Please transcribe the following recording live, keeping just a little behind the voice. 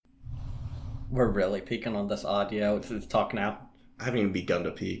We're really peaking on this audio. It's talk now. I haven't even begun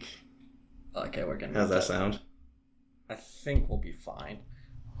to peak. Okay, we're gonna. How's that sound? I think we'll be fine.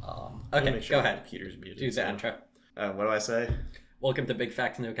 Okay, go ahead. Computer's muted. Do the intro. What do I say? Welcome to Big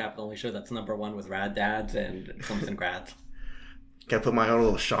Facts No Cap, the only show that's number one with rad dads and Clemson grads. Can I put my own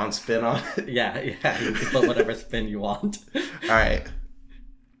little Sean spin on it? Yeah, you can put whatever spin you want. Alright.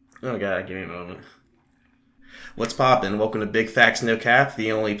 Oh god, give me a moment. What's poppin'? Welcome to Big Facts No Cap,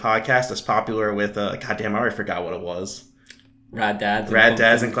 the only podcast that's popular with, goddamn, I already forgot what it was. Rad dads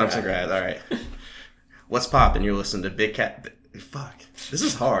and Clemson grads, alright. What's poppin'? You're listening to Big Cat... Fuck. This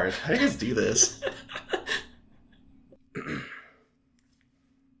is hard. How do you guys do this?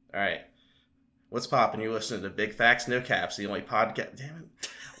 Alright. What's poppin'? You're listening to Big Facts No Caps, the only podcast... Damn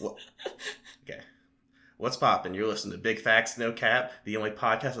it. Okay. What's poppin'? You're listening to Big Facts No Cap, the only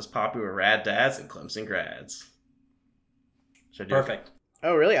podcast that's popular with rad dads and Clemson grads. Perfect.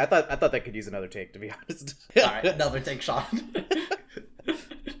 Oh, really? I thought that could use another take, to be honest. Alright, another take, Sean.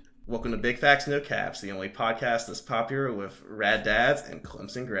 Welcome to Big Facts No Caps, the only podcast that's popular with rad dads and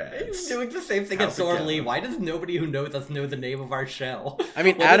Clemson grads. He's doing the same thing as Thor Lee. Why does nobody who knows us know the name of our show? I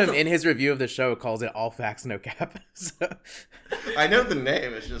mean, Adam, in his review of the show, calls it All Facts No Cap. So. I know the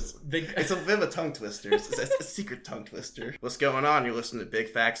name. It's just... It's a bit of a tongue twister. It's a secret tongue twister. What's going on? You're listening to Big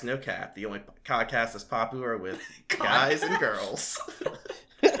Facts No Cap, the only podcast that's popular with guys and girls.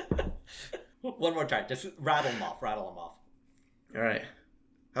 One more time. Just rattle them off. All right.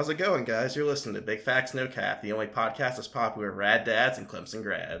 How's it going, guys? You're listening to Big Facts No Cap, the only podcast that's popular with rad dads and Clemson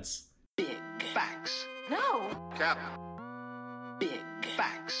grads. Big Facts. No. Cap. Big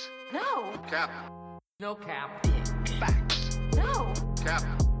Facts. No. Cap. No cap. Big Facts. No. Cap.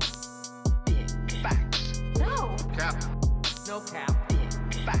 Big Facts. No. Cap. No cap.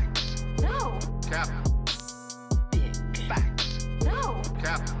 Big Facts. No. Cap. Big Facts. No.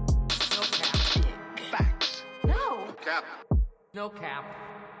 Cap. No cap. Big Facts. No. Cap. No cap.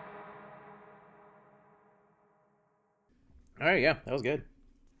 All right, yeah, that was good.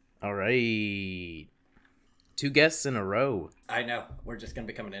 All right. 2 guests in a row. I know. We're just going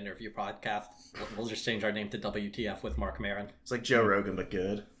to become an interview podcast. We'll just change our name to WTF with Mark Maron. It's like Joe Rogan, but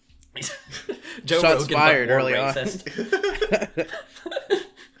good. Joe Shots Rogan, fired but more early racist.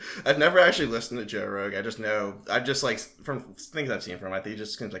 I've never actually listened to Joe Rogan. I just like, from things I've seen from him, I think he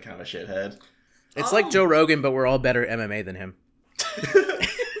just seems like kind of a shithead. It's like Joe Rogan, but we're all better MMA than him.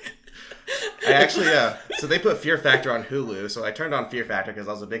 I actually, so they put Fear Factor on Hulu, so I turned on Fear Factor because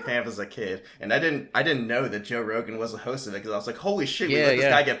I was a big fan of it as a kid, and I didn't know that Joe Rogan was the host of it because I was like, holy shit, we let this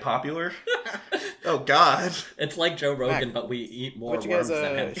guy get popular? Oh, God. It's like Joe Rogan, but we eat more Why don't worms you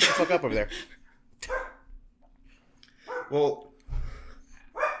than him. guys shut the fuck up over there? Well,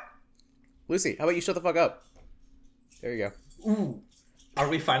 Lucy, how about you shut the fuck up? There you go. Ooh. Are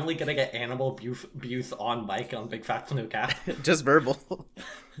we finally going to get animal abuse on mic on Big Facts No Cap? Just verbal.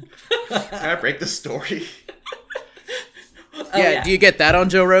 can I break the story? Yeah, do you get that on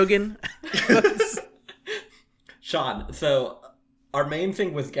Joe Rogan? Sean, so our main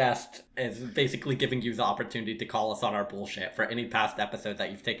thing with guests is basically giving you the opportunity to call us on our bullshit for any past episode that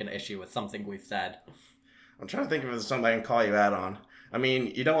you've taken issue with something we've said. I'm trying to think if there's something I can call you out on. I mean,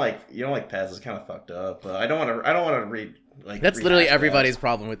 you don't like Pez. It's kind of fucked up. But I don't want to read like. That's literally everybody's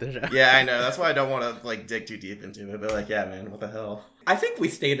problem with the show. Yeah, I know. That's why I don't want to like dig too deep into it. But like, yeah, man, what the hell? I think we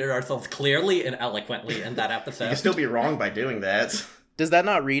stated ourselves clearly and eloquently in that episode. You can still be wrong by doing that. Does that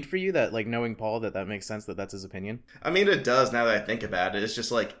not read for you that, like, knowing Paul, that makes sense that that's his opinion? I mean, it does now that I think about it. It's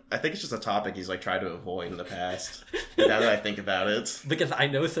just like, I think it's just a topic he's like tried to avoid in the past. Now that I think about it. Because I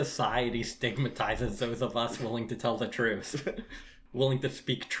know society stigmatizes those of us willing to tell the truth. Willing to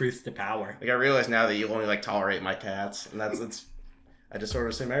speak truth to power. Like, I realize now that you only like tolerate my cats. And it's I just sort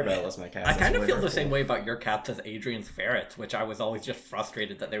of assume everybody loves my cats. I kind of feel the same way about your cats as Adrian's ferrets, which I was always just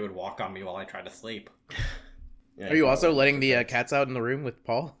frustrated that they would walk on me while I tried to sleep. Yeah, Are you also letting the cats out in the room with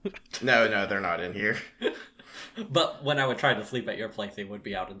Paul? No, they're not in here. But when I would try to sleep at your place, they would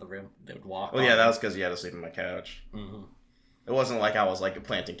be out in the room. They would walk. Well, yeah, that was because you had to sleep on my couch. Mm-hmm. It wasn't like I was like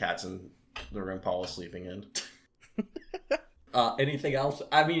planting cats in the room Paul was sleeping in. Anything else?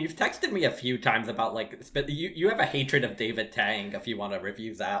 I mean, you've texted me a few times about like you have a hatred of David Tang. If you want to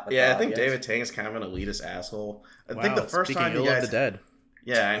review that, yeah, I think David Tang is kind of an elitist asshole. I think the first time you guys, of the dead.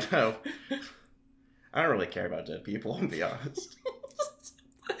 Yeah, I know. I don't really care about dead people, to be honest.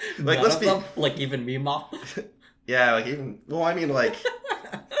 Like, let's be like even Mima. Yeah, like even. Well, I mean, like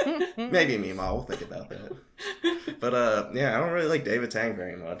maybe Mima. We'll think about that. But yeah, I don't really like David Tang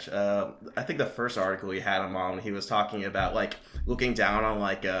very much. I think the first article he had him on, he was talking about like looking down on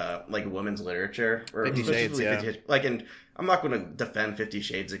like women's literature or 50 Shades, yeah. Like, and I'm not going to defend 50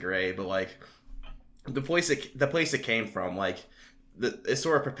 Shades of Grey, but like the place it came from, like, it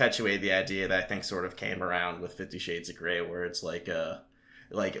sort of perpetuated the idea that I think sort of came around with 50 Shades of Grey, where it's like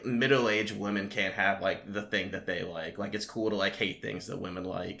middle-aged women can't have like the thing that they like. Like, it's cool to like hate things that women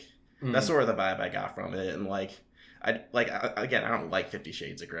like. That's sort of the vibe I got from it. And like, I don't like 50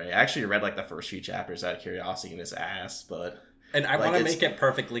 Shades of Grey. I actually read like the first few chapters out of curiosity and it's ass, but. And I want to make it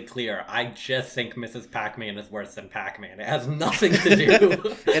perfectly clear. I just think Mrs. Pac-Man is worse than Pac-Man. It has nothing to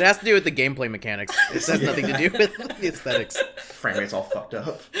do. It has to do with the gameplay mechanics. It has nothing to do with the aesthetics. Frame rate's all fucked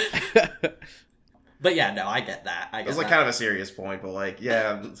up. But yeah, no, I get that. It was like kind of a serious point, but like,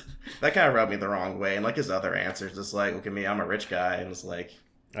 yeah, that kind of rubbed me the wrong way. And like his other answers, just like, look at me, I'm a rich guy, and it's like,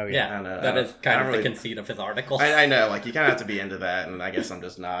 oh yeah, yeah, that is kind of the conceit of his article. I know, like you kind of have to be into that, and I guess I'm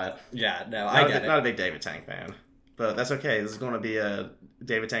just not. Yeah, no, I get it. Not a big David Tang fan. But that's okay. This is going to be a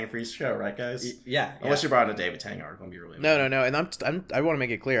David Tang free show, right, guys? Yeah. Unless you brought in a David Tang article, it'll be really no. And I want to make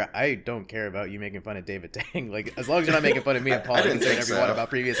it clear. I don't care about you making fun of David Tang. Like, as long as you're not making fun of me and Paul, I didn't say everyone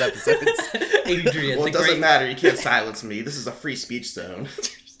about previous episodes. Adrian, well, it doesn't matter. You can't silence me. This is a free speech zone.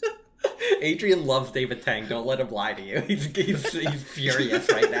 Adrian loves David Tang. Don't let him lie to you. He's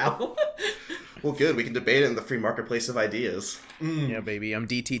furious right now. Well, good. We can debate it in the free marketplace of ideas. Yeah, baby. I'm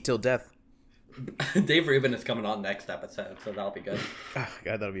DT till death. Dave Rubin is coming on next episode, so that'll be good. Oh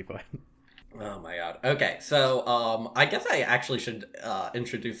god, that'll be fun. Oh my god. Okay, so I guess I actually should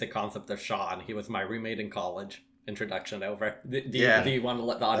introduce the concept of Sean. He was my roommate in college. Introduction over. Do you want to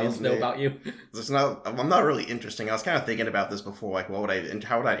let the audience know about you? I'm not really interesting. I was kind of thinking about this before, like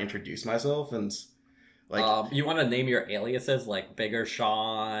how would I introduce myself, and like you want to name your aliases like Bigger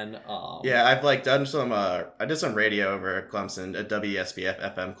Sean. Yeah, I've like done some. I did some radio over at Clemson at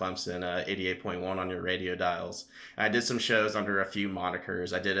WSBF FM Clemson 88.1 on your radio dials. And I did some shows under a few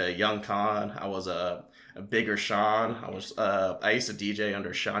monikers. I did a Young Con. I was a Bigger Sean. I used to DJ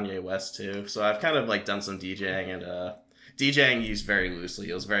under Shanye West too. So I've kind of like done some DJing, and DJing used very loosely.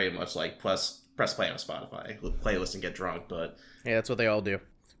 It was very much like press play on Spotify playlist and get drunk. But yeah, that's what they all do.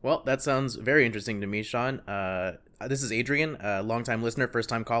 Well, that sounds very interesting to me, Sean. This is Adrian, longtime listener, first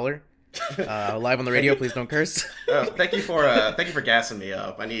time caller. Live on the radio, please don't curse. Thank you for gassing me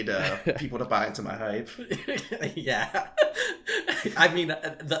up. I need people to buy into my hype. Yeah, I mean,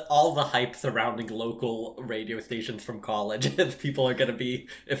 all the hype surrounding local radio stations from college, is people are gonna be,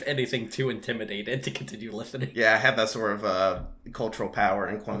 if anything, too intimidated to continue listening. Yeah, I have that sort of cultural power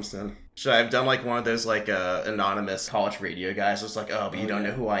in Clemson. Should I have done like one of those like anonymous college radio guys? It's like, oh, but you don't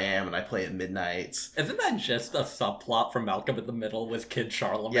know who I am, and I play at midnight. Isn't that just a subplot from Malcolm in the Middle with Kid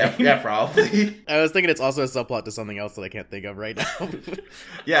Charlemagne? Yeah, probably. I was thinking it's also a subplot to something else that I can't think of right now.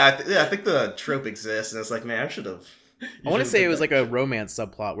 I think the trope exists, and it's like, man, I should have. I want to say it was like a romance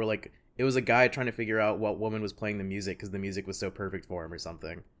subplot where like it was a guy trying to figure out what woman was playing the music because the music was so perfect for him or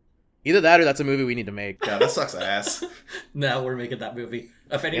something. Either that or that's a movie we need to make. Yeah, that sucks ass. No, we're making that movie.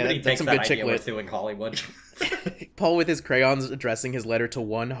 If anybody takes that idea, we're suing Hollywood. Paul with his crayons addressing his letter to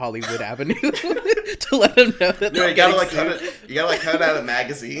 1 Hollywood Avenue to let him know that. No, you gotta cut it out of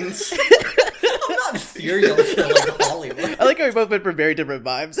magazines. I'm not serial killing Hollywood. I like how we both went for very different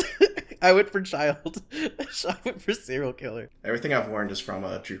vibes. I went for child. Sean went for serial killer. Everything I've learned is from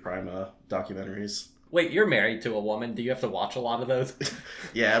true crime documentaries. Wait, you're married to a woman. Do you have to watch a lot of those?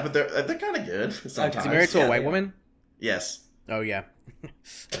 Yeah, but they're kind of good sometimes. Is he married to a white woman? Yes. Oh, yeah.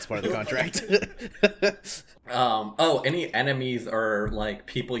 That's part of the contract. Any enemies or, like,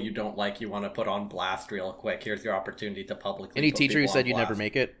 people you don't like you want to put on blast real quick? Here's your opportunity to publicly Any put teacher who people said on you'd blast. never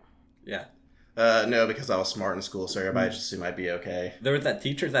make it? Yeah. No, because I was smart in school, so everybody just assumed I'd be okay. There was that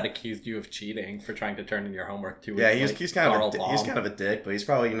teacher that accused you of cheating for trying to turn in your homework too. Yeah, he's kind of a dick, but he's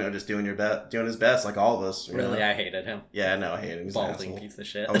probably just doing his best, like all of us. Really, know? I hated him. Yeah, no, I hated him. He's an Balding asshole. piece of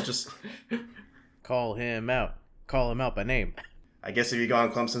shit. I was just Call him out. Call him out by name. I guess if you go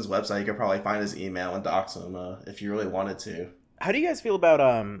on Clemson's website, you could probably find his email and dox him if you really wanted to. How do you guys feel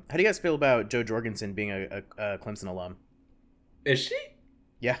about Jo Jorgensen being a Clemson alum? Is she?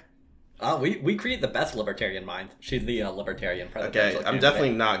 Yeah. We create the best libertarian mind. She's the libertarian president. Okay, I'm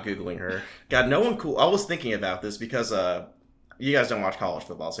definitely not Googling her. God, no one cool. I was thinking about this because you guys don't watch college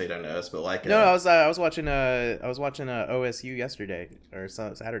football, so you don't know this, but like... No, I was watching OSU yesterday, or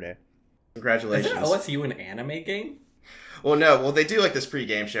Saturday. Congratulations. Isn't OSU an anime game? Well, no. Well, they do like this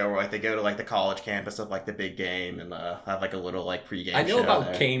pregame show where like they go to like the college campus of like the big game and have like a little like pregame. I know show about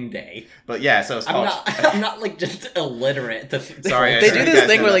there. Game Day. But yeah, so it's college. I'm not like just illiterate. Sorry, They do this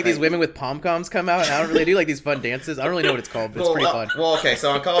thing where like these women with pom-coms come out, and I don't really do like these fun dances. I don't really know what it's called, but it's pretty fun. Well, okay.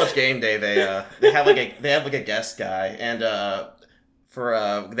 So on college game day, they have like a guest guy, and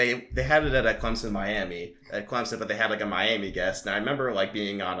for they had it at Clemson, Miami, at Clemson, but they had like a Miami guest. And I remember like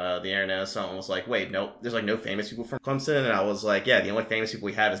being on the internet, and someone was like, "Wait, no, there's like no famous people from Clemson," and I was like, "Yeah, the only famous people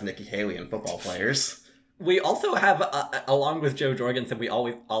we have is Nikki Haley and football players." We also have, along with Joe Jorgensen, we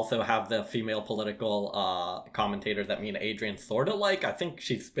always also have the female political commentator that me and Adrian sort of like. I think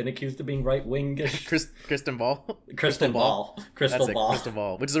she's been accused of being right-wingish. Kristen Ball. Crystal Ball. Crystal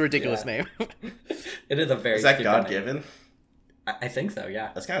Ball, which is a ridiculous name. It is a very. Is that stupid God-given? name. I think so. Yeah.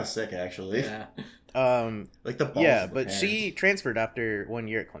 That's kind of sick, actually. Yeah. Like the balls yeah, of the but parents. she transferred after 1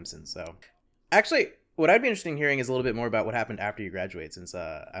 year at Clemson. So, actually, what I'd be interested in hearing is a little bit more about what happened after you graduate, since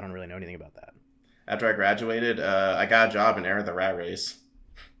I don't really know anything about that. After I graduated, I got a job and entered the rat race.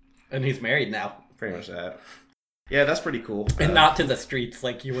 And he's married now. Pretty much that. Yeah, that's pretty cool. And not to the streets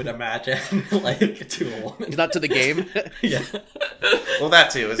like you would imagine, like to a woman. Not to the game. Yeah. Well,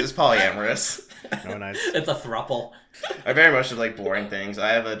 that too. It's polyamorous. Oh, nice. It's a throuple. I very much like boring things. I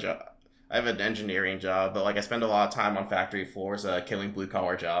have a job. I have an engineering job, but like I spend a lot of time on factory floors, killing blue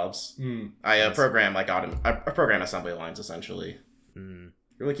collar jobs. I program like I program assembly lines essentially.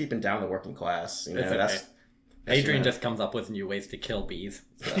 Really keeping down the working class. You know, It's okay. that's Adrian just comes up with new ways to kill bees.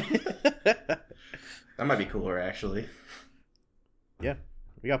 So. that might be cooler actually. Yeah,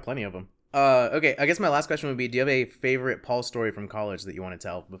 we got plenty of them. Okay, I guess my last question would be: do you have a favorite Paul story from college that you want to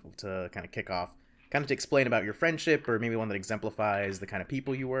tell to kind of kick off? Kind of to explain about your friendship, or maybe one that exemplifies the kind of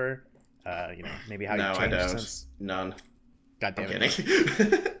people you were. You know, maybe how No, you I changed don't. since. None. God I'm damn it. kidding.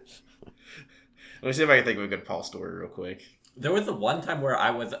 Let me see if I can think of a good Paul story real quick. There was the one time where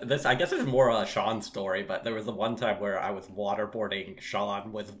I guess it's more a Sean story, but there was the one time where I was waterboarding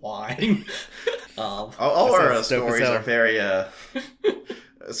Sean with wine. All That our sounds dope as stories hell. are very,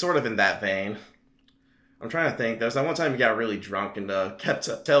 sort of in that vein. I'm trying to think. There was that one time he got really drunk and kept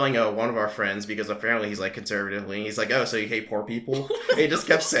telling one of our friends, because apparently he's like conservative leaning. He's like, "Oh, so you hate poor people?" And he just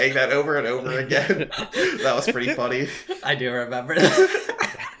kept saying that over and over again. That was pretty funny. I do remember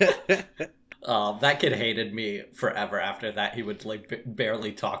that. That kid hated me forever after that. He would like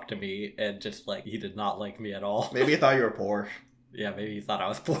barely talk to me and just like he did not like me at all. Maybe he thought you were poor. Yeah, maybe he thought I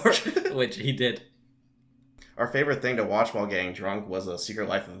was poor, which he did. Our favorite thing to watch while getting drunk was A Secret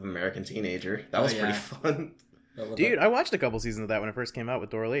Life of an American Teenager. That was pretty fun. Dude, I watched a couple seasons of that when it first came out with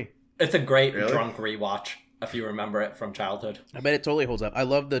Dora Lee. It's a great Really? drunk rewatch if you remember it from childhood. I bet it totally holds up. I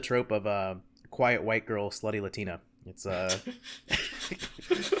love the trope of quiet white girl, slutty Latina. It's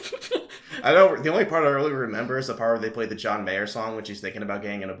I know the only part I really remember is the part where they played the John Mayer song when she's thinking about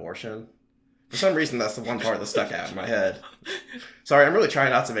getting an abortion. For some reason, that's the one part that stuck out in my head. Sorry, I'm really trying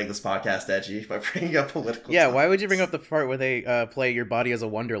not to make this podcast edgy by bringing up political yeah. stuff. Why would you bring up the part where they play "Your Body as a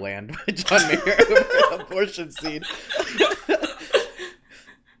Wonderland" by John Mayer over an abortion scene?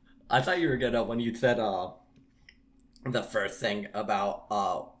 I thought you were gonna when you said the first thing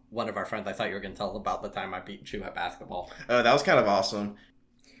about one of our friends. I thought you were gonna tell about the time I beat Chu at basketball. Oh, that was kind of awesome.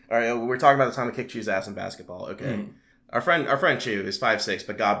 All right, we're talking about the time I kicked Chu's ass in basketball. Okay. Our friend Chu is 5'6",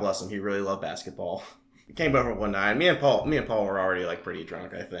 but God bless him, he really loved basketball. He came over one night. Me and Paul were already like pretty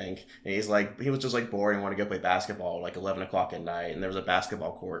drunk, I think. And he was just like bored and wanted to go play basketball like 11 o'clock at night. And there was a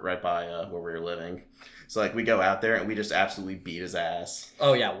basketball court right by where we were living. So like we go out there and we just absolutely beat his ass.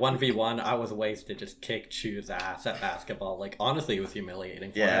 Oh yeah, 1v1. I was wasted, just kicked Chu's ass at basketball. Like honestly, it was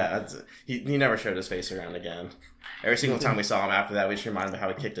humiliating. For him. Yeah, he never showed his face around again. Every single time we saw him after that, we just reminded him how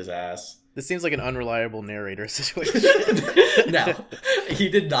he kicked his ass. This seems like an unreliable narrator situation. No, he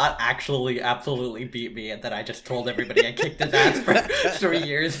did not actually absolutely beat me, and then I just told everybody I kicked his ass for 3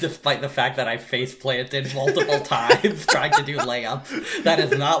 years, despite the fact that I face planted multiple times trying to do layups. That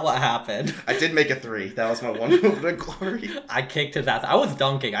is not what happened. I did make a 3. That was my one moment of glory. I kicked his ass. I was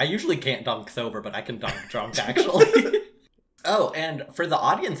dunking. I usually can't dunk sober, but I can dunk drunk, actually. Oh, and for the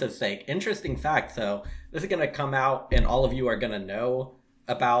audience's sake, interesting fact. So this is going to come out, and all of you are going to know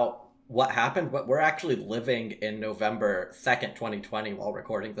about what happened, but we're actually living in November 2nd, 2020 while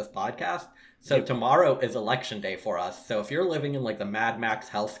recording this podcast. So tomorrow is election day for us. So if you're living in like the Mad Max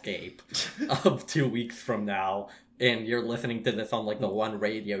hellscape of 2 weeks from now, and you're listening to this on like the one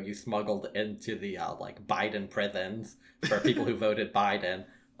radio you smuggled into the like Biden prisons for people who voted Biden,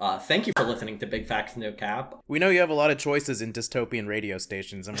 thank you for listening to Big Facts No Cap. We know you have a lot of choices in dystopian radio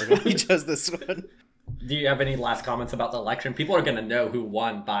stations, and we're going to choose this one. Do you have any last comments about the election? People are going to know who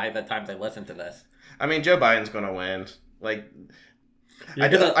won by the time they listen to this. I mean, Joe Biden's going to win. Like, I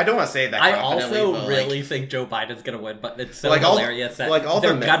don't want to say that I confidently, also but, really think Joe Biden's gonna win, but it's so Like, all- hilarious that like, all the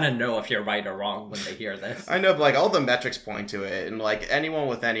they're me- gonna know if you're right or wrong when they hear this. I know, but like all the metrics point to it, and like anyone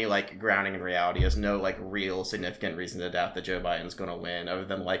with any like grounding in reality has no like real significant reason to doubt that Joe Biden's going to win, other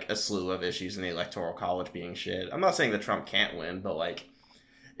than like a slew of issues in the electoral college being shit. I'm not saying that Trump can't win, but like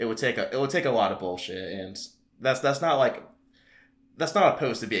it would take a lot of bullshit, and that's not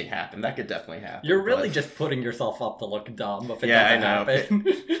opposed to being happen. That could definitely happen. You're really but- just putting yourself up to look dumb if it Yeah, I doesn't know.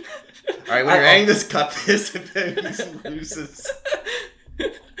 happen. All right, when you're ending this, cut this if he loses.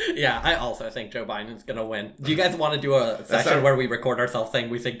 Yeah, I also think Joe Biden's gonna win. Do you guys want to do a session not- where we record ourselves saying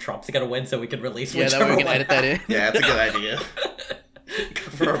we think Trump's gonna win so we can release Yeah, that whichever way we can one edit that in. Yeah, that's a good idea.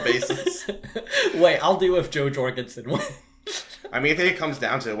 For our basis. Wait, I'll do if Joe Jorgensen wins. I mean, I think it comes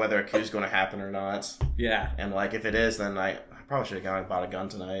down to whether a coup's going to happen or not. Yeah, And like, if it is, then I probably should have gone and bought a gun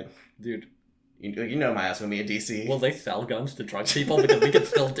tonight. dude. You know my ass gonna be in DC. Will they sell guns to drug people? Because we can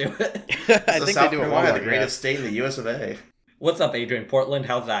still do it. I So think South they do it Carolina, Walmart, the greatest state in the U.S. of A. What's up, Adrian? Portland,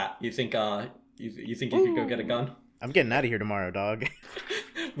 how's that? You think you think you could go get a gun I'm getting out of here tomorrow, dog.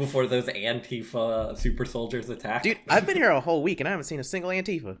 before those Antifa super soldiers attack? Dude, I've been here a whole week and I haven't seen a single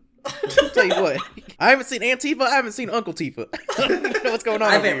Antifa. I'll tell you what, I haven't seen Antifa, I haven't seen Uncle Tifa. I don't even know what's going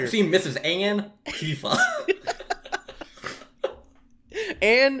on I over haven't here. seen Mrs. Ann Tifa.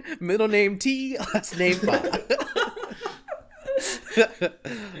 And middle name T, last name Fa.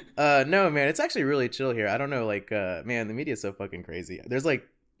 No, man, it's actually really chill here. I don't know, like, man, the media's so fucking crazy. There's like,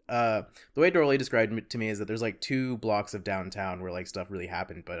 the way Dorley described it to me is that there's like 2 blocks of downtown where like stuff really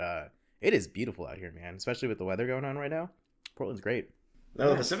happened, but it is beautiful out here, man, especially with the weather going on right now. Portland's great. No,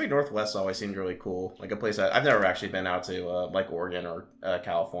 the Pacific Northwest always seemed really cool. Like a place I've never actually been out to, like Oregon or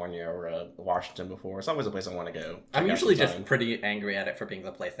California or Washington before. It's always a place I want to go. I'm check out usually sometime. just pretty angry at it for being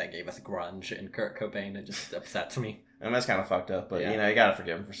the place that gave us grunge and Kurt Cobain. It just upsets me. And that's kind of fucked up, but Yeah. you know, you gotta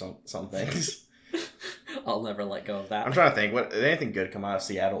forgive him for some things. I'll never let go of that. I'm trying to think, did anything good come out of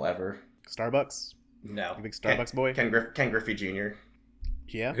Seattle ever? Starbucks? No. You big Starbucks boy? Ken Griffey Jr.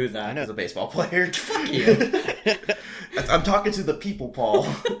 Yeah. Who's that? I know. is a baseball player. Fuck you. I'm talking to the people, Paul.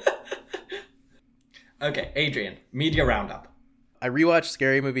 Okay, Adrian, media roundup. I rewatched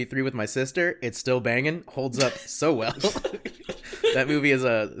Scary Movie 3 with my sister. It's still banging. Holds up so well. That movie is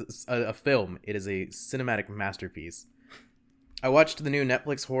a film. It is a cinematic masterpiece. I watched the new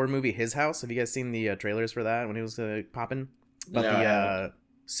Netflix horror movie His House. Have you guys seen the trailers for that when it was popping? About No, I the haven't.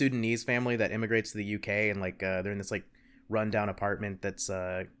 Sudanese family that immigrates to the UK and like they're in this like rundown apartment that's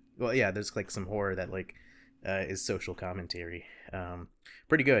well, yeah, there's like some horror that like is social commentary.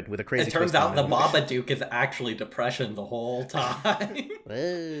 Pretty good with a crazy. It turns twist out on the it. Babadook is actually depression the whole time.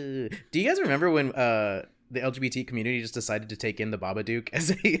 Whoa. Do you guys remember when the LGBT community just decided to take in the Babadook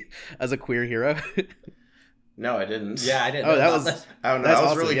as a queer hero? No, I didn't. Yeah, I didn't Oh, know that about was- that. I don't know. That's I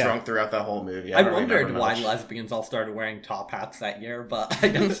was awesome, really yeah. drunk throughout that whole movie. I don't wondered remember why much. lesbians all started wearing top hats that year, but I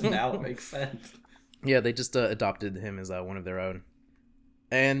guess now it makes sense. Yeah, they just adopted him as one of their own.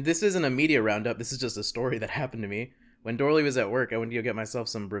 And this isn't a media roundup. This is just a story that happened to me. When Dorley was at work, I went to go get myself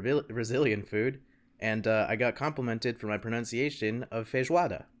some Brazilian food, and I got complimented for my pronunciation of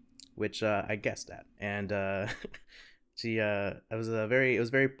feijoada, which I guessed at. And it was a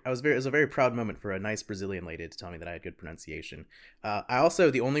very proud moment for a nice Brazilian lady to tell me that I had good pronunciation.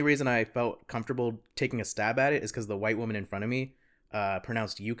 The only reason I felt comfortable taking a stab at it is because the white woman in front of me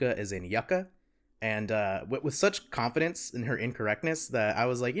pronounced yucca as in yucca. And with such confidence in her incorrectness that I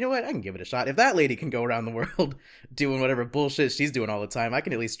was like, you know what, I can give it a shot. If that lady can go around the world doing whatever bullshit she's doing all the time, I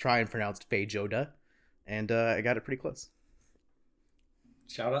can at least try and pronounce feijoada. And I got it pretty close.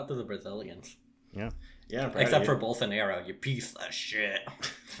 Shout out to the Brazilians. Yeah. Yeah, I'm proud Except of for you. Bolsonaro, you piece of shit.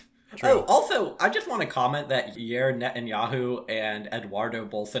 True. Oh, also, I just want to comment that Yair Netanyahu and Eduardo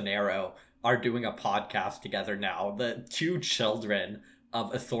Bolsonaro are doing a podcast together now. The 2 children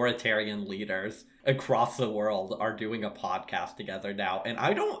of authoritarian leaders across the world are doing a podcast together now, and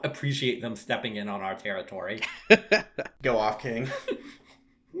I don't appreciate them stepping in on our territory. Go off, King.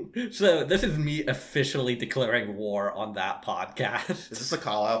 So this is me officially declaring war on that podcast. Is this a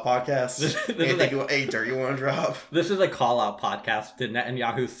call out podcast? This is Anything dirt you want to drop? This is a call-out podcast to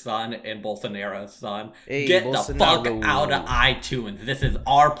Netanyahu's son and Bolsonaro's son. Hey, Get the Bolsonaro. fuck out of iTunes. This is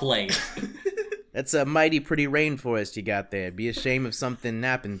our place. That's a mighty pretty rainforest you got there. Be ashamed if something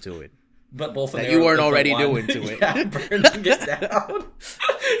happened to it. But Bolsonaro That you weren't is the already one- doing to it. Yeah, burning it down.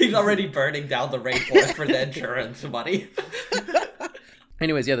 He's already burning down the rainforest for the insurance money.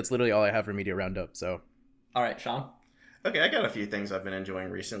 Anyways, yeah, that's literally all I have for media roundup. So All right, Sean. Okay, I got a few things I've been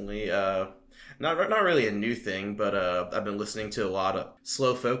enjoying recently. Not really a new thing, but I've been listening to a lot of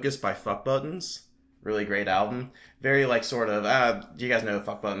Slow Focus by Fuck Buttons. Really great album. Very like sort of. Do you guys know who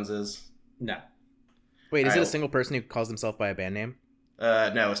Fuck Buttons is? No. Wait, is it a Alright. single person who calls himself by a band name?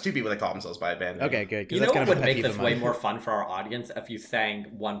 No, it's two people that call themselves by a band name. Okay, good. 'cause You that's know kind what of a would pet make peeve this of way mine. more fun for our audience if you sang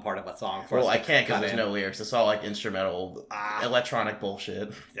one part of a song for Well, us I to can't because cut there's in. no lyrics. It's all like instrumental, electronic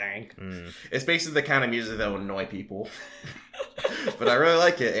bullshit. Dang. Mm. It's basically the kind of music that will annoy people. But I really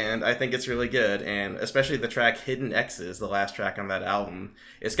like it, and I think it's really good, and especially the track "Hidden X's," the last track on that album.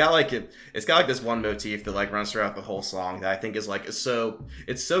 It's got like this one motif that like runs throughout the whole song that I think is like it's so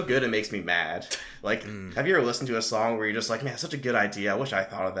good it makes me mad. Like, have you ever listened to a song where you're just like, man, such a good idea. I wish I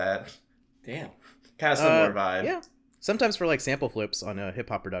thought of that. Damn. Kind of similar vibe. Yeah. Sometimes for like sample flips on a hip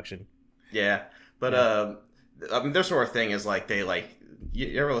hop production. Yeah, but I mean, their sort of thing is like they like.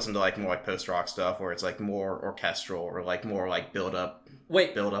 You ever listen to like more like post rock stuff where it's like more orchestral or like more like build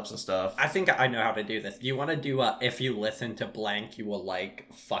ups and stuff? I think I know how to do this. Do you want to do if you listen to blank, you will like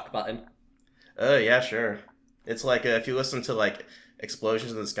fuck button? Yeah, sure. It's like if you listen to like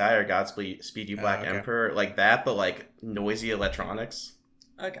Explosions in the Sky or Godspeed You Black okay. Emperor, like that, but like noisy electronics.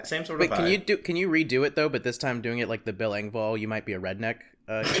 Okay. Same sort Wait, of vibe. can you redo it though? But this time doing it like the Bill Engvall, you might be a redneck,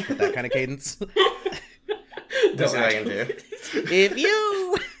 that kind of cadence. That's what I can do. If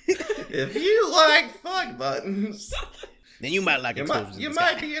you, If you like fuck buttons, then you might like you Explosions. might, you in the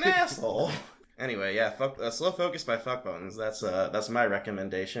might Sky. be an asshole. Anyway, yeah, Slow Focus by Fuck Buttons. That's my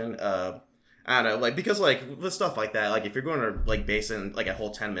recommendation. I don't know, like, because like with stuff like that, like if you're going to like base in like a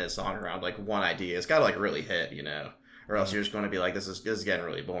whole 10-minute song around like one idea, it's got to like really hit, you know, or else you're just going to be like, this is getting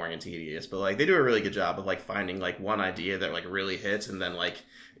really boring and tedious. But like they do a really good job of like finding like one idea that like really hits and then like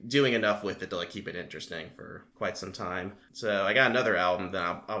doing enough with it to like keep it interesting for quite some time. So I got another album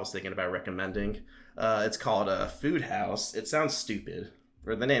that I was thinking about recommending. It's called Food House. It sounds stupid,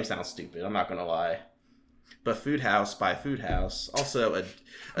 or the name sounds stupid, I'm not gonna lie. But Food House by Food House, also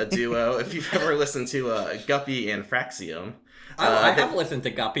a duo. If you've ever listened to Guppy and Fraxium, I have listened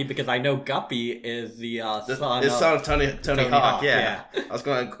to Guppy because I know Guppy is the son it's of... son of Tony Hawk. Hawk, Yeah. I was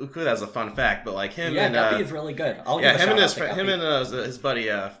going to include that as a fun fact, but like him Yeah, and Guppy is really good. I'll yeah, give a him and shout out to Guppy. his buddy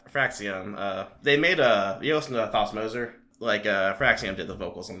Fraxium. They made you listen to Thos Moser? Like Fraxium did the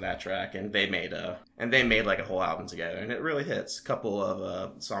vocals on that track, and they made like a whole album together, and it really hits. A couple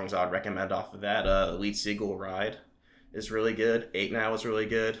of songs I'd recommend off of that. Lead Seagull Ride is really good. 8 Now is really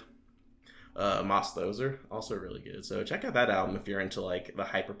good. Moss Thoser also really good. So check out that album if you're into like the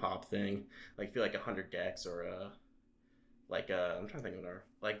hyperpop thing, like feel like 100 Gex or I'm trying to think of another,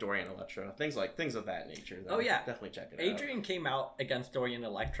 like Dorian Electra, things of that nature. Oh, yeah. Definitely check it out. Adrian came out against Dorian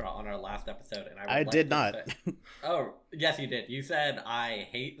Electra on our last episode, and I did not. Oh, yes, you did. You said I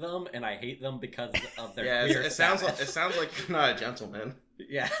hate them, and I hate them because of their Yeah, queer it sounds status. like you're not a gentleman.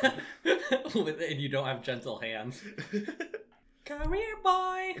 Yeah, and you don't have gentle hands. Career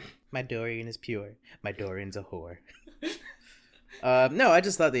boy. My Dorian is pure. My Dorian's a whore. No, I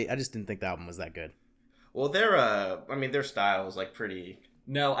just didn't think the album was that good. Well, their style is like pretty.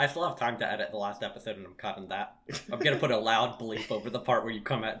 No, I still have time to edit the last episode, and I'm cutting that. I'm gonna put a loud bleep over the part where you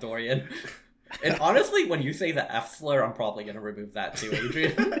come at Dorian. And honestly, when you say the F slur, I'm probably gonna remove that too,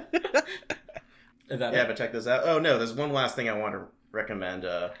 Adrian. Is that Yeah, it? but check this out. Oh no, there's one last thing I want to recommend.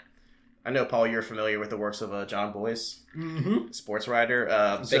 I know, Paul, you're familiar with the works of John Boyce, Mm-hmm. sports writer.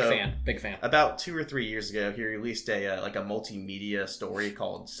 Big fan. About 2 or 3 years ago, he released a multimedia story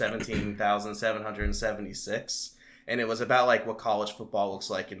called 17,776, and it was about like what college football looks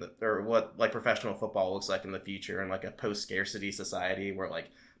like what like professional football looks like in the future in like a post-scarcity society where like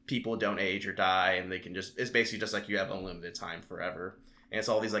people don't age or die, and it's basically just like you have unlimited time forever. And it's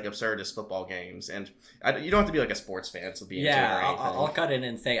all these like absurdist football games, and you don't have to be like a sports fan to be into it or Yeah, anything. I'll cut in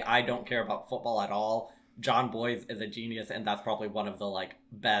and say I don't care about football at all. John Boyce is a genius, and that's probably one of the like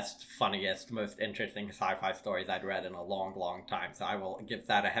best, funniest, most interesting sci-fi stories I'd read in a long, long time. So I will give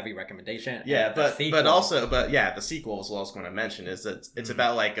that a heavy recommendation. Yeah, And the but sequel- the sequel as well I was going to mention is that it's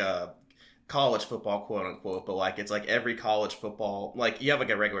about like college football, quote unquote, but like it's like every college football, like you have like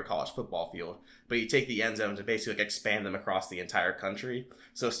a regular college football field, but you take the end zones and basically like expand them across the entire country.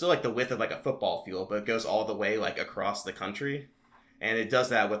 So it's still like the width of like a football field, but it goes all the way like across the country. And it does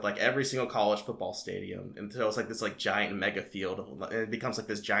that with like every single college football stadium. And so it's like this like giant mega field. And it becomes like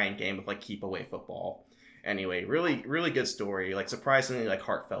this giant game of like keep away football. Anyway, really, really good story. Like surprisingly like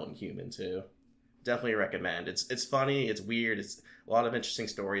heartfelt and human too. Definitely recommend. It's funny, it's weird, it's a lot of interesting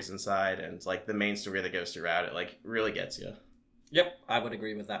stories inside, and like the main story that goes throughout it like really gets you. Yep, I would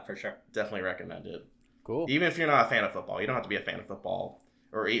agree with that for sure. Definitely recommend it. Cool. Even if you're not a fan of football, you don't have to be a fan of football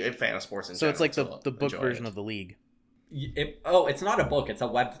or a fan of sports in So general. it's like to the book enjoy version it. of The League. It's not a book. It's a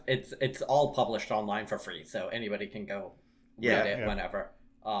web. It's all published online for free, so anybody can go read it Yeah. whenever.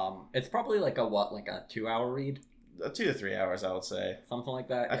 It's probably like a 2-hour read, 2 to 3 hours, I would say. something like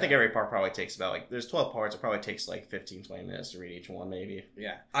that. I think every part probably takes about like, there's 12 parts. It probably takes like 15-20 minutes to read each one, maybe.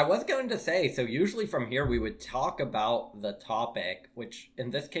 Yeah. I was going to say, so usually from here we would talk about the topic, which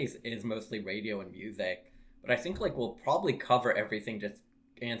in this case is mostly radio and music, but I think like we'll probably cover everything just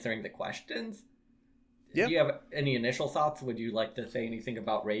answering the questions. Yeah. Do you have any initial thoughts? Would you like to say anything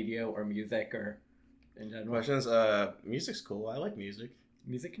about radio or music or in general? Questions? Music's cool. I like music.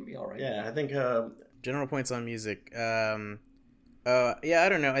 Music can be alright. Yeah, I think General points on music. Yeah, I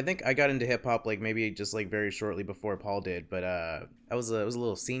don't know. I think I got into hip hop like maybe just like very shortly before Paul did, but I was a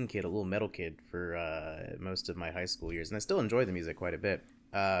little scene kid, a little metal kid for most of my high school years, and I still enjoy the music quite a bit.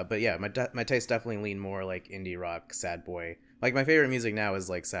 But yeah, my taste definitely lean more like indie rock, sad boy. Like my favorite music now is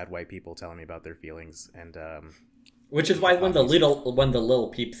like sad white people telling me about their feelings, and which is why when the Lil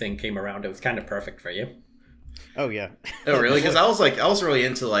Peep thing came around, it was kind of perfect for you. oh yeah. oh really? Because I was really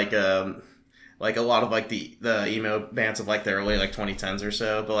into like a lot of like the emo bands of like the early like 2010s or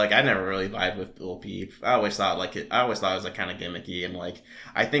so, but like I never really vibed with Lil Peep. I always thought it was like kind of gimmicky, and like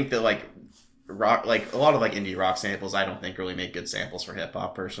I think that like rock, like a lot of like indie rock samples, I don't think really make good samples for hip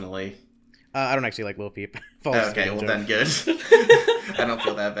hop personally. I don't actually like Lil Peep. Okay, well then good. I don't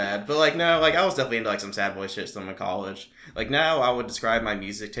feel that bad, but like no, like I was definitely into like some sad boy shit still in college. Like now, I would describe my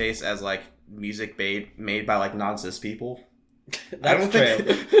music taste as like music made by like non-cis people. That's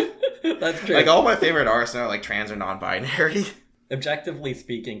true. That's true. Like all my favorite artists now are like trans or non-binary. Objectively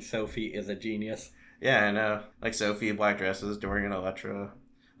speaking, Sophie is a genius. Yeah, I know. Like Sophie, Black Dresses, Dorian Electra,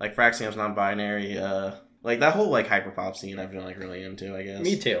 like Fraxium's non-binary. Like that whole like hyperpop scene, I've been like really into, I guess.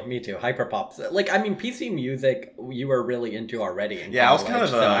 Me too. Hyperpop. Like I mean, PC music, you were really into already. Yeah, I was kind of.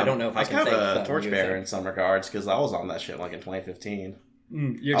 So I don't know if I can say a torchbearer in some regards because I was on that shit like in 2015.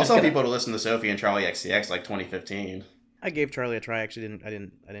 You're I was just telling people to listen to Sophie and Charlie XCX like 2015. I gave Charlie a try. I actually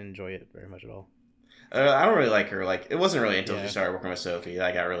didn't enjoy it very much at all. I don't really like her. Like it wasn't really until Yeah. she started working with Sophie that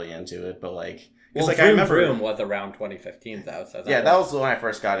I got really into it. But like, Well, like Vroom I remember, Vroom was around 2015 though. So that was when I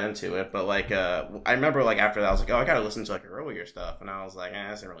first got into it. But like, I remember like after that, I was like, oh, I gotta listen to like earlier stuff, and I was like,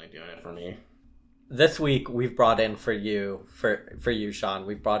 that's not really doing it for me. This week we've brought in for you, Sean.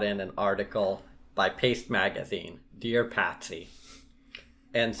 We've brought in an article by Paste Magazine, Dear Patsy.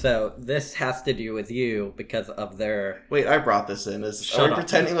 And so this has to do with you because of their... Wait, I brought this in. Are Shut we up.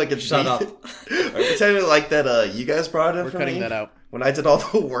 pretending like it's Shut me? up. Are we pretending like that you guys brought it in We're for cutting me? that out. When I did all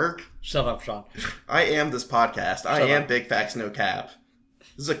the work? Shut up, Sean. I am this podcast. I Shut am up. Big Facts No Cap.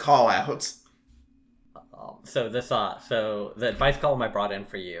 This is a call out. So the advice column I brought in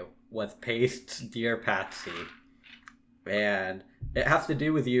for you was Paste's Dear Patsy. And it has to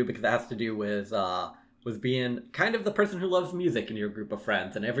do with you because it has to do with being kind of the person who loves music in your group of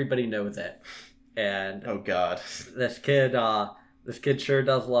friends, and everybody knows it. And Oh God. this kid sure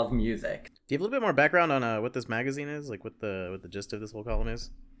does love music. Do you have a little bit more background on what this magazine is? Like what the gist of this whole column is?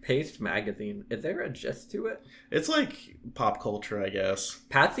 Paste Magazine. Is there a gist to it? It's like pop culture, I guess.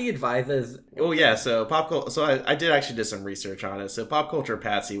 Patsy advises... Oh yeah, so pop culture. So I did actually did some research on it. So Pop Culture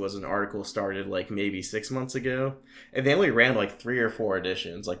Patsy was an article started like maybe 6 months ago, and they only ran like 3 or 4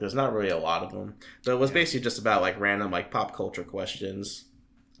 editions. Like there's not really a lot of them. But it was basically just about like random like pop culture questions,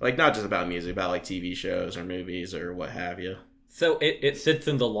 like not just about music, about like TV shows or movies or what have you. So it sits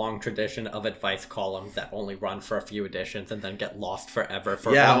in the long tradition of advice columns that only run for a few editions and then get lost forever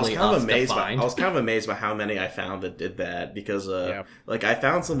for Yeah, I was only kind of us to amazed. find. I was kind of amazed by how many I found that did that because, like, I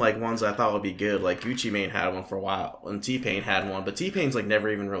found some like ones I thought would be good. Like Gucci Mane had one for a while, and T-Pain had one, but T-Pain's like never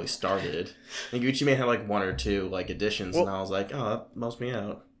even really started. And Gucci Mane had like 1 or 2 like editions, and I was like, oh, that bumps me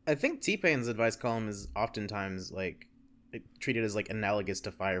out. I think T-Pain's advice column is oftentimes like treated as like analogous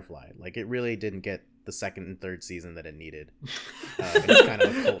to Firefly. Like it really didn't get the 2nd and 3rd season that it needed. And it's kind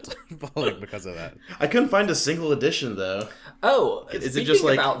of a cult following because of that. I couldn't find a single edition though. Oh, Is it speaking just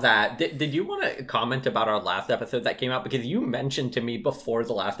like- about that, did you want to comment about our last episode that came out? Because you mentioned to me before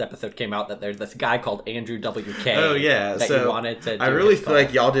the last episode came out that there's this guy called Andrew WK. Oh yeah, that so you wanted to. I do really his feel like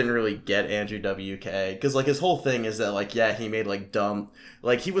column. y'all didn't really get Andrew WK because like his whole thing is that like he made like dumb,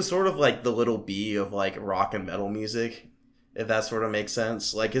 like he was sort of like the little B of like rock and metal music. If that sort of makes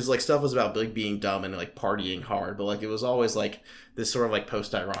sense. Like his like stuff was about like being dumb and like partying hard, but like it was always like this sort of like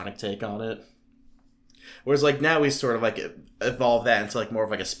post-ironic take on it. Whereas like now he's sort of like evolved that into like more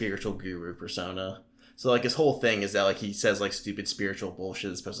of like a spiritual guru persona. So like his whole thing is that like he says like stupid spiritual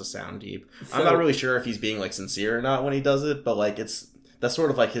bullshit that's supposed to sound deep. I'm not really sure if he's being like sincere or not when he does it, but like that's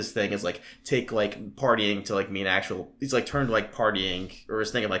sort of like his thing is like take like partying to like mean actual. He's like turned like partying or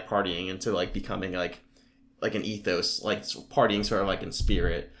his thing of like partying into like becoming like an ethos, like partying sort of like in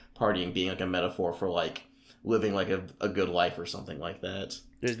spirit, partying being like a metaphor for like living like a good life or something like that.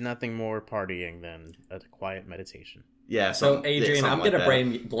 There's nothing more partying than a quiet meditation. Yeah. So, Adrian, I'm going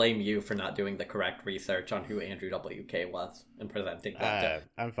to blame you for not doing the correct research on who Andrew WK was and presenting that.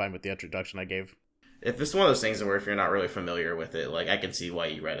 I'm fine with the introduction I gave. If it's one of those things where if you're not really familiar with it, like I can see why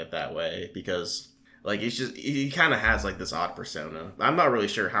you read it that way, because like he kind of has like this odd persona. I'm not really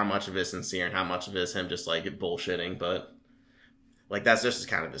sure how much of it is sincere and how much of it is him just like bullshitting, but like that's just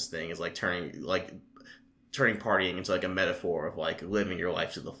kind of his thing, is like turning partying into like a metaphor of like living your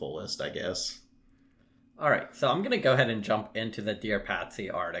life to the fullest, I guess. All right, so I'm gonna go ahead and jump into the Dear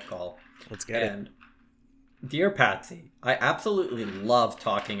Patsy article. Let's get it. Dear Patsy, I absolutely love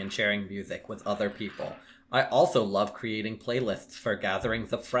talking and sharing music with other people. I also love creating playlists for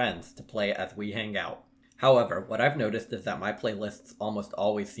gatherings of friends to play as we hang out. However, what I've noticed is that my playlists almost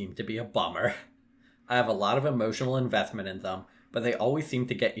always seem to be a bummer. I have a lot of emotional investment in them, but they always seem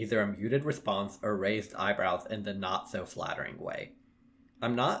to get either a muted response or raised eyebrows in the not so flattering way.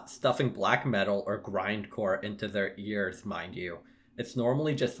 I'm not stuffing black metal or grindcore into their ears, mind you. It's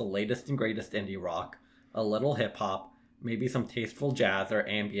normally just the latest and greatest indie rock, a little hip-hop, maybe some tasteful jazz or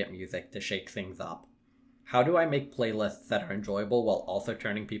ambient music to shake things up. How do I make playlists that are enjoyable while also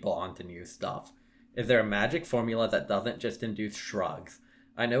turning people on to new stuff? Is there a magic formula that doesn't just induce shrugs?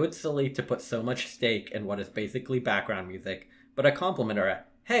 I know it's silly to put so much stake in what is basically background music, but a compliment or a,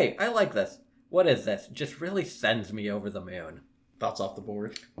 hey, I like this, what is this, just really sends me over the moon. Thoughts off the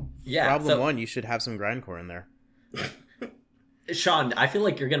board? Yeah. Problem one, you should have some grindcore in there. Sean, I feel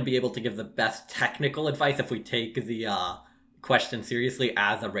like you're going to be able to give the best technical advice if we take the question seriously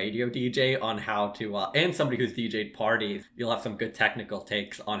as a radio DJ on how to, and somebody who's DJ'd parties, you'll have some good technical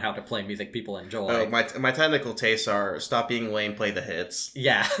takes on how to play music people enjoy. Oh, my technical tastes are stop being lame, play the hits.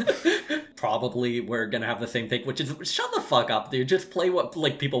 Yeah. Probably we're going to have the same thing, which is shut the fuck up, dude. Just play what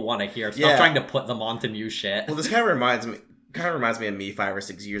like people want to hear. Stop trying to put them onto new shit. Well, this kind of reminds me of me 5 or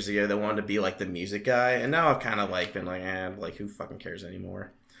 6 years ago that wanted to be like the music guy, and now I've kind of like been like, like who fucking cares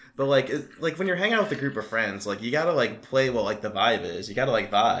anymore? But like when you're hanging out with a group of friends, like you gotta like play what like the vibe is. You gotta like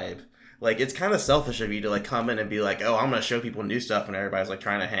vibe. Like it's kind of selfish of you to like come in and be like, oh, I'm gonna show people new stuff when everybody's like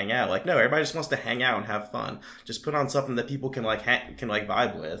trying to hang out. Like no, everybody just wants to hang out and have fun. Just put on something that people can like can like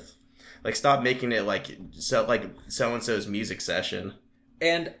vibe with. Like stop making it like so and so's music session.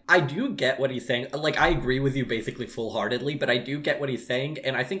 And I do get what he's saying. Like, I agree with you basically full-heartedly, but I do get what he's saying.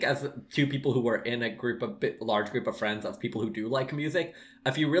 And I think as two people who are in a large group of friends of people who do like music,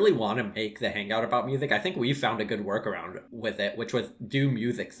 if you really want to make the hangout about music, I think we found a good workaround with it, which was do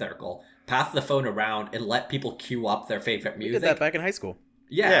music circle. Pass the phone around and let people queue up their favorite music. We did that back in high school.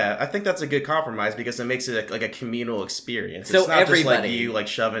 Yeah, I think that's a good compromise because it makes it like a communal experience. So it's not everybody, just like you like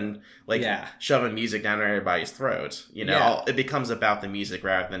shoving music down everybody's throats. You know, it becomes about the music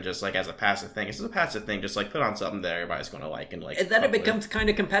rather than just like as a passive thing. It's just a passive thing. Just like put on something that everybody's going to like and like. And then it becomes kind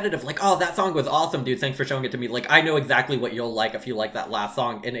of competitive. Like, oh, that song was awesome, dude. Thanks for showing it to me. Like, I know exactly what you'll like if you like that last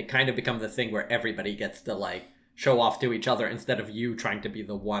song, and it kind of becomes a thing where everybody gets to like show off to each other instead of you trying to be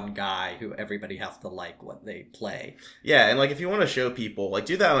the one guy who everybody has to like what they play. Yeah, and like if you want to show people, like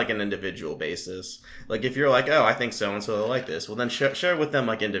do that on like an individual basis. Like if you're like, oh, I think so and so like this, well then share with them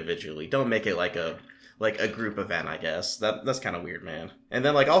like individually. Don't make it like a group event, I guess. That's kind of weird, man. And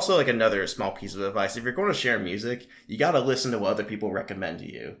then like also like another small piece of advice, if you're going to share music, you got to listen to what other people recommend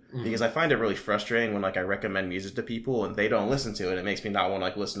to you. Mm-hmm. Because I find it really frustrating when like I recommend music to people and they don't listen to it. It makes me not want to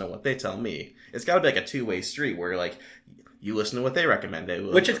like listen to what they tell me. It's got to be like a two-way street where like you listen to what they recommend.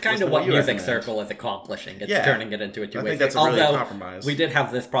 Which is kind of what Music Circle is accomplishing. It's turning it into a two-way I think that's a really compromise. We did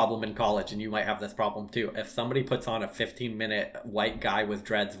have this problem in college, and you might have this problem too. If somebody puts on a 15-minute white guy with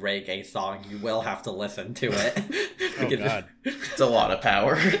dreads reggae song, you will have to listen to it. Oh, God. It's a lot of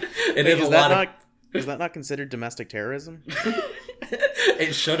power. Is that not considered domestic terrorism?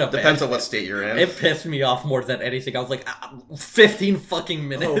 It should have been. Depends on what state you're in. It pissed me off more than anything. I was like, 15 fucking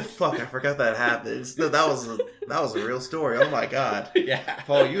minutes. Oh, fuck, I forgot that happened. No, that was a real story. Oh, my God. Yeah.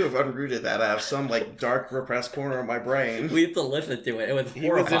 Paul, you have unrooted that out of some, like, dark, repressed corner of my brain. We had to listen to it. It was horrifying.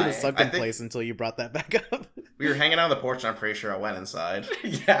 He was in the sunken place until you brought that back up. We were hanging out on the porch, and I'm pretty sure I went inside.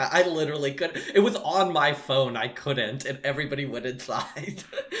 Yeah, I literally couldn't. It was on my phone. I couldn't, and everybody went inside.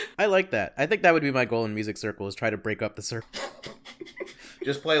 I like that. I think that would be my goal in Music Circle, is try to break up the circle.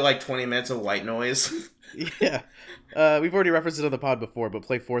 Just play like 20 minutes of white noise. Yeah. We've already referenced it on the pod before, but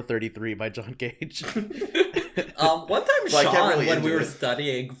play 433 by John Cage. One time, Sean, when we were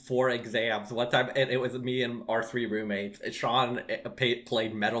studying for exams, and it was me and our 3 roommates, Sean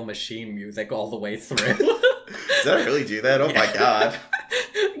played Metal Machine music all the way through. Did I really do that? Oh my God.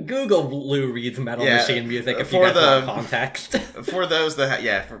 Google Lou Reed's Metal Machine music if you guys want context. For those that, do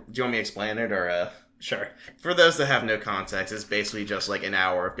you want me to explain it or? Sure. For those that have no context, it's basically just like an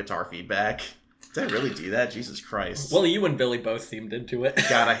hour of guitar feedback. Did I really do that? Jesus Christ. Well, you and Billy both seemed into it.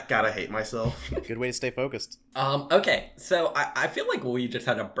 Gotta hate myself. Good way to stay focused. Okay, so I feel like we just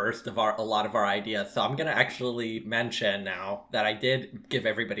had a burst of a lot of our ideas, so I'm gonna actually mention now that I did give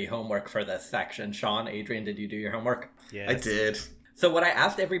everybody homework for this section. Sean, Adrian, did you do your homework? Yeah, I did. So what I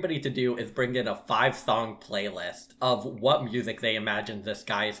asked everybody to do is bring in a 5-song playlist of what music they imagine this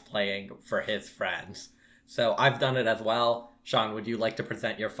guy is playing for his friends. So I've done it as well. Sean, would you like to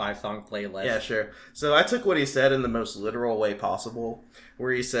present your 5-song playlist? Yeah, sure. So I took what he said in the most literal way possible,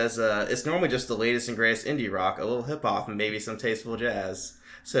 where he says, it's normally just the latest and greatest indie rock, a little hip-hop, and maybe some tasteful jazz.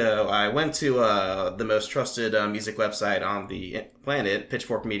 So I went to the most trusted music website on the planet,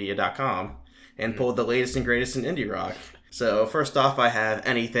 pitchforkmedia.com, and pulled the latest and greatest in indie rock. So first off, I have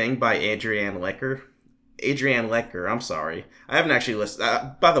Anything by Adrienne Lecker. I'm sorry. I haven't actually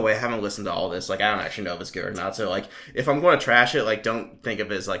listened. By the way, I haven't listened to all this. Like, I don't actually know if it's good or not. So, like, if I'm going to trash it, like, don't think of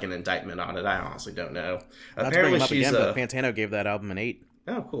it as, like, an indictment on it. I honestly don't know. Not to bring him up again, but Fantano gave that album an 8.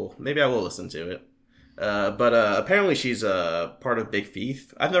 Oh, cool. Maybe I will listen to it. But apparently she's part of Big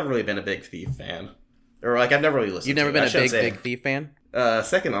Thief. I've never really been a Big Thief fan. Or, like, I've never really listened to it. You've never been a Big Thief fan?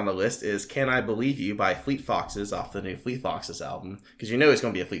 Second on the list is Can I Believe You by Fleet Foxes off the new Fleet Foxes album. Because you know he's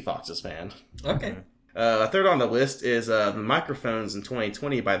going to be a Fleet Foxes fan. Okay. Third on the list is The Microphones in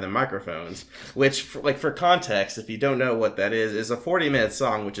 2020 by The Microphones, which, for context, if you don't know what that is a 40-minute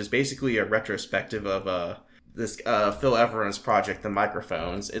song, which is basically a retrospective of this Phil Everland's project, The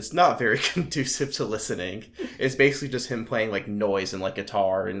Microphones. It's not very conducive to listening. It's basically just him playing, like, noise and, like,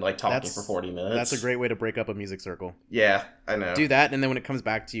 guitar and, like, talking for 40 minutes. That's a great way to break up a music circle. Yeah, I know. Do that, and then when it comes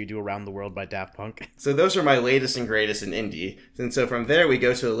back to you, do Around the World by Daft Punk. So those are my latest and greatest in indie. And so from there we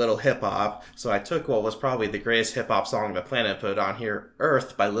go to a little hip-hop. So I took what was probably the greatest hip-hop song on the planet, put on here,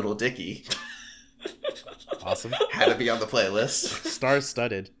 Earth by Little Dicky. Awesome. Had to be on the playlist.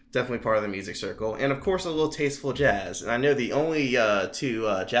 Star-studded. Definitely part of the music circle. And of course a little tasteful jazz. And I know the only two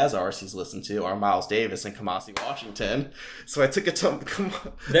jazz artists he's listened to are Miles Davis and Kamasi Washington. So I took a track from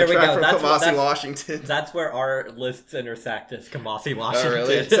Kamasi Washington. That's where our lists intersect, is Kamasi Washington. Oh,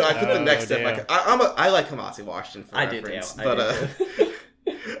 really? So I put the next step. damn. I like Kamasi Washington for reference.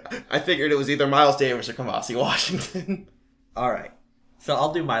 I figured it was either Miles Davis or Kamasi Washington. Alright. So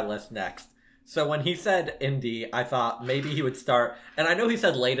I'll do my list next. So when he said indie, I thought maybe he would start, and I know he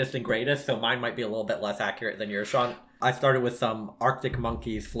said latest and greatest, so mine might be a little bit less accurate than yours, Sean. I started with some Arctic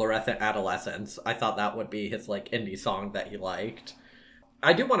Monkeys, Fluorescent Adolescence. I thought that would be his, like, indie song that he liked.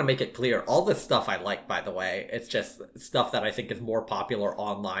 I do want to make it clear, all this stuff I like, by the way. It's just stuff that I think is more popular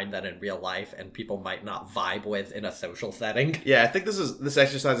online than in real life, and people might not vibe with in a social setting. Yeah, I think this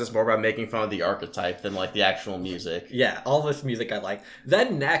exercise is more about making fun of the archetype than, like, the actual music. Yeah, all this music I like.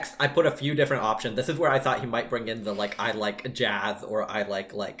 Then next, I put a few different options. This is where I thought he might bring in the, like, I like jazz, or I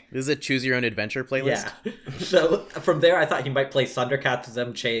like... This is a Choose Your Own Adventure playlist? Yeah. So from there, I thought he might play Thundercats,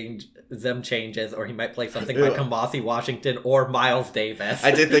 Them Changes, or he might play something by Kamasi Washington or Miles Davis.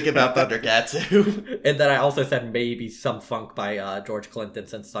 I did think about Thundercats too. And then I also said maybe some funk by George Clinton,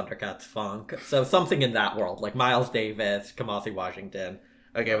 since Thundercats funk. So something in that world, like Miles Davis, Kamasi Washington.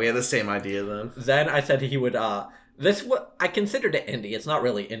 Okay, we had the same idea then. Then I said he would, I considered it indie. It's not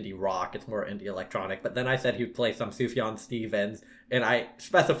really indie rock, it's more indie electronic. But then I said he would play some Sufjan Stevens, and I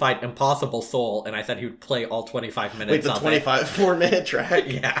specified Impossible Soul, and I said he would play all 25 minutes of it. Wait, the 4-minute track?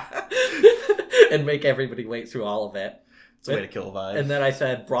 Yeah. And make everybody wait through all of it. It's a way to kill a vibe. And then I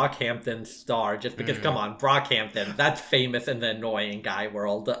said Brockhampton Star, just because, come on, Brockhampton, that's famous in the annoying guy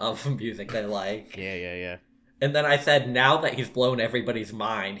world of music they like. Yeah. And then I said, now that he's blown everybody's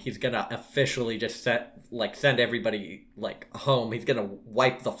mind, he's gonna officially just send everybody, like, home. He's gonna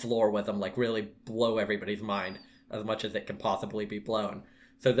wipe the floor with them, like, really blow everybody's mind as much as it can possibly be blown.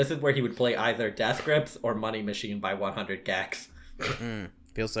 So this is where he would play either Death Grips or Money Machine by 100 Gex.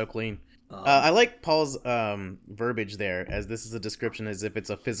 Feels so clean. I like Paul's verbiage there, as this is a description as if it's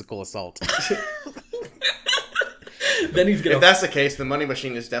a physical assault. Then he's gonna... If that's the case, the Money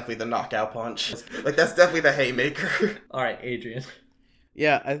Machine is definitely the knockout punch. Like, that's definitely the haymaker. Alright, Adrian.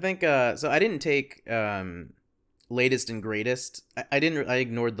 Yeah, I think, so I didn't take latest and greatest. I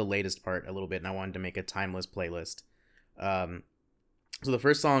ignored the latest part a little bit, and I wanted to make a timeless playlist. So the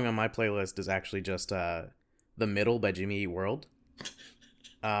first song on my playlist is actually just The Middle by Jimmy Eat World.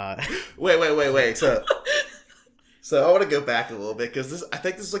 Wait. So I want to go back a little bit, because I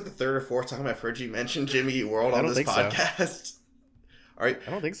think this is like the third or fourth time I've heard you mention Jimmy Eat World on this podcast. So. I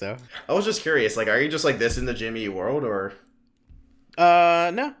don't think so. I was just curious, like, are you just like this in the Jimmy Eat World, or?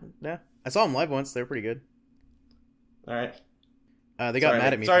 No. I saw him live once. They were pretty good. All right. They got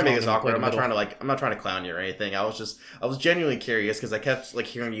mad at me. Sorry to make this telling them awkward. play the middle. I'm not trying to clown you or anything. I was genuinely curious because I kept like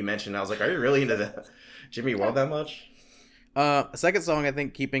hearing you mention. I was like, are you really into the Jimmy World that much? Second song, I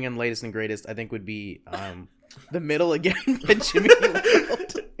think, keeping in latest and greatest, I think would be The Middle Again by Jimmy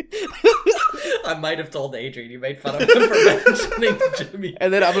World. I might have told Adrian you made fun of him for mentioning Jimmy.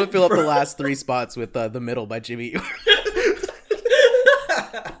 And then I'm going to fill up the last 3 spots with The Middle by Jimmy.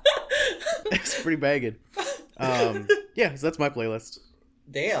 It's pretty banging. Yeah, so that's my playlist.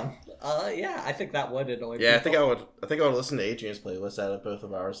 Damn. Yeah, I think that would annoy Yeah, people. I think I would listen to Adrian's playlist out of both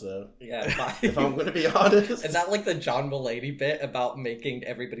of ours though. Yeah, If I'm going to be honest. Is that like the John Mulaney bit about making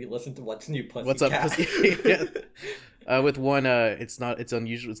everybody listen to What's New Pussycat? What's up, pussy? Yeah. With one, it's not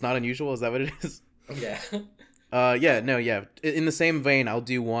unusual. Is that what it is? Yeah. Yeah. In the same vein, I'll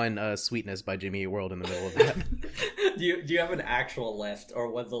do one, Sweetness by Jimmy Eat World in the middle of that. Do you have an actual list, or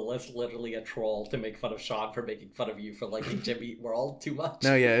was the list literally a troll to make fun of Sean for making fun of you for liking Jimmy Eat World too much?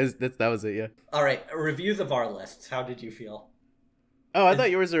 No, yeah, that was it, yeah. All right, reviews of our lists. How did you feel? Oh, I thought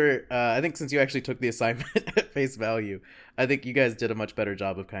yours were, I think since you actually took the assignment at face value, I think you guys did a much better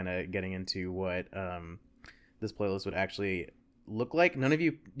job of kind of getting into what this playlist would actually look like.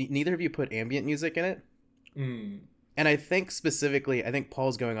 Neither of you put ambient music in it. And I think specifically,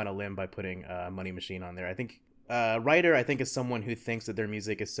 Paul's going on a limb by putting Money Machine on there. I think Writer, I think, is someone who thinks that their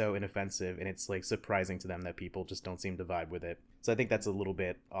music is so inoffensive and it's like surprising to them that people just don't seem to vibe with it. So I think that's a little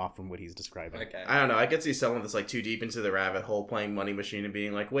bit off from what he's describing. Okay. I don't know. I could see someone that's like too deep into the rabbit hole playing Money Machine and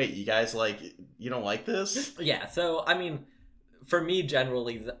being like, "Wait, you guys you don't like this?" Yeah. So I mean, for me,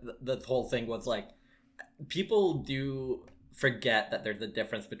 generally, the whole thing was like, people do forget that there's a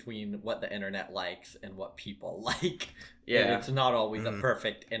difference between what the internet likes and what people like. Yeah. And it's not always a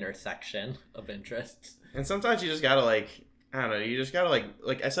perfect intersection of interests. And sometimes you just gotta I don't know, you just gotta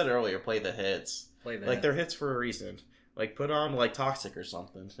like I said earlier, play the hits. They're hits for a reason. Like put on Toxic or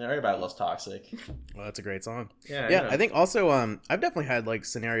something. Everybody loves Toxic. Well, that's a great song. Yeah, I think also I've definitely had like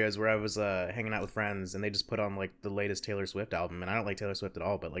scenarios where I was hanging out with friends and they just put on like the latest Taylor Swift album, and I don't like Taylor Swift at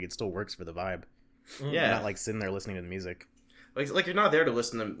all, but like it still works for the vibe. Yeah. I'm not like sitting there listening to the music. Like you're not there to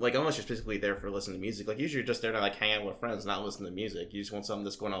listen to unless you're specifically there for listening to music. Like usually you're just there to hang out with friends, not listen to music. You just want something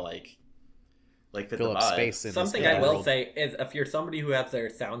that's going to fit fill the up vibe. space in Something this I will world. say is, if you're somebody who has their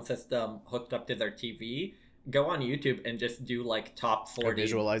sound system hooked up to their TV, go on YouTube and just do top 40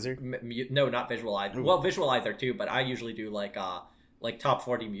 visualizer. No, not visualizer. Ooh. Well, visualizer too, but I usually do top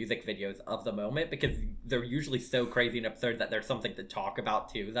 40 music videos of the moment, because they're usually so crazy and absurd that there's something to talk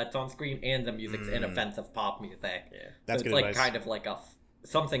about too that's on screen, and the music's inoffensive pop music. Yeah. That's so good it's advice. kind of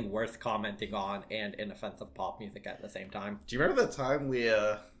something worth commenting on and inoffensive pop music at the same time. Do you remember that time we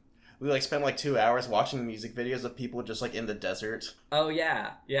spent 2 hours watching music videos of people just in the desert? Oh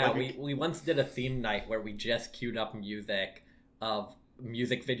yeah. We once did a theme night where we just queued up music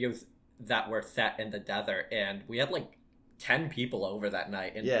videos that were set in the desert, and we had 10 people over that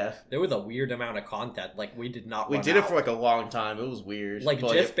night, and Yeah. there was a weird amount of content. We did not We run did it out. for a long time. It was weird. But,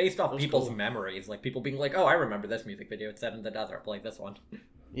 just based off it was people's cool. memories, people being like, "Oh, I remember this music video. It's set in the desert. Play this one."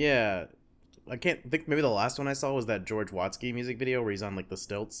 Yeah. I can't think. Maybe the last one I saw was that George Watsky music video where he's on the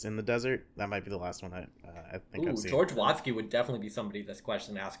stilts in the desert. That might be the last one I think I've Ooh, seen. George Watsky would definitely be somebody this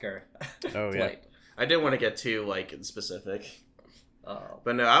question asker. Oh, yeah. I didn't want to get too specific. Oh,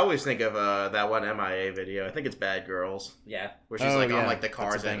 But no, I always think of that one MIA video. I think it's Bad Girls, yeah. where she's Oh, on yeah. the That's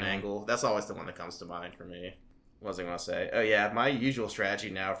cars a at an banger. angle. That's always the one that comes to mind for me. What was I going to say? Oh yeah, my usual strategy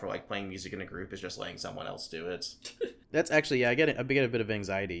now for playing music in a group is just letting someone else do it. That's actually, I get a bit of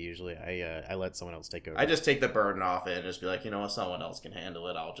anxiety usually. I let someone else take over. I just take the burden off it and just be like, someone else can handle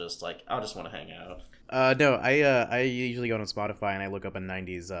it. I'll just want to hang out. No, I usually go on Spotify and I look up a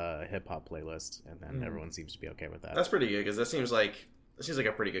 90s hip hop playlist, and then everyone seems to be okay with that. That's pretty good because that seems like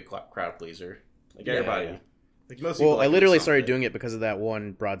a pretty good crowd pleaser. Yeah, Everybody. yeah. Most people Well, I like literally something. started doing it because of that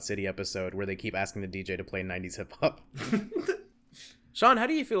one Broad City episode where they keep asking the DJ to play 90s hip hop. Sean, how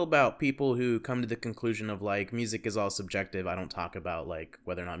do you feel about people who come to the conclusion of music is all subjective? I don't talk about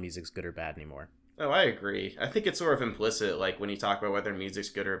whether or not music's good or bad anymore. Oh, I agree. I think it's sort of implicit, when you talk about whether music's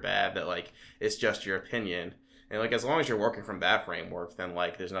good or bad, that it's just your opinion. And as long as you're working from that framework, then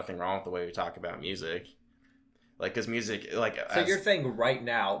there's nothing wrong with the way we talk about music. Because music, So you're saying right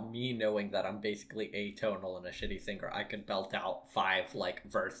now, me knowing that I'm basically atonal and a shitty singer, I could belt out 5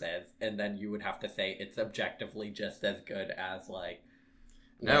 verses, and then you would have to say it's objectively just as good as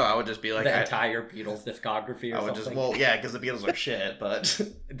no, I would just be the entire Beatles discography or I would something. just because the Beatles are shit, but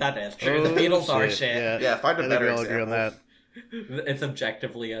That is true. The Beatles are shit. Yeah, yeah, find a I think better we all agree on that. example. It's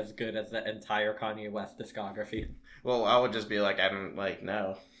objectively as good as the entire Kanye West discography. Well, I would just be I don't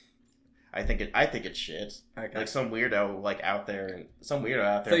no. I think it's shit. Okay. Like some weirdo out there So might your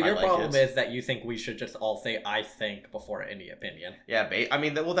like problem it. is that you think we should just all say "I think" before any opinion. Yeah, I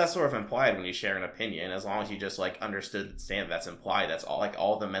mean, well, that's sort of implied when you share an opinion. As long as you just understand that's implied, that's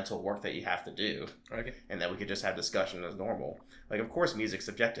all the mental work that you have to do, Okay. and that we could just have discussion as normal. Like, of course, music's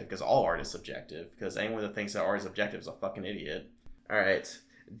subjective because all art is subjective. Because anyone that thinks that art is objective is a fucking idiot. All right,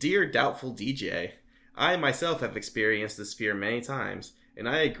 dear doubtful DJ, I myself have experienced this fear many times, and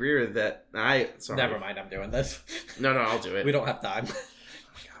I agree that Sorry. Never mind, I'm doing this. No, I'll do it. We don't have time.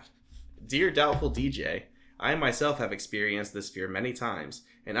 Dear doubtful DJ, I myself have experienced this fear many times,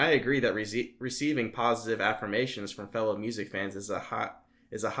 and I agree that receiving positive affirmations from fellow music fans is a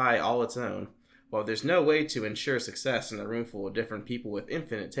high all its own. While there's no way to ensure success in a room full of different people with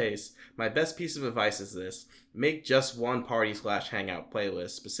infinite tastes, my best piece of advice is this: make just one party/hangout playlist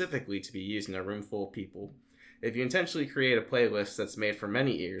specifically to be used in a room full of people. If you intentionally create a playlist that's made for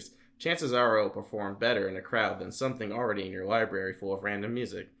many ears, chances are it will perform better in a crowd than something already in your library full of random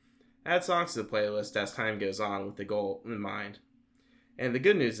music. Add songs to the playlist as time goes on with the goal in mind. And the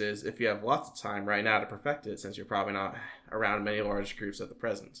good news is, if you have lots of time right now to perfect it, since you're probably not around many large groups at the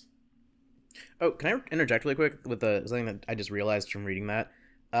present. Oh, can I interject really quick with something that I just realized from reading that?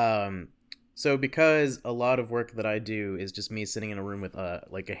 So because a lot of work that I do is just me sitting in a room with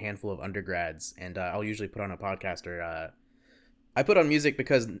a handful of undergrads, and I'll usually put on a podcast or I put on music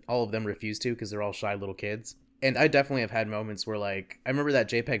because all of them refuse to because they're all shy little kids. And I definitely have had moments where, I remember that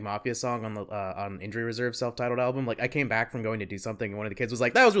JPEG Mafia song on the on Injury Reserve self-titled album. I came back from going to do something, and one of the kids was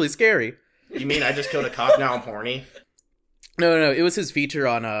like, "That was really scary." You mean I just killed a cop, now I'm horny? No. It was his feature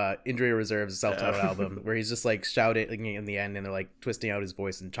on Injury Reserve's self-titled album, where he's just shouting in the end, and they're twisting out his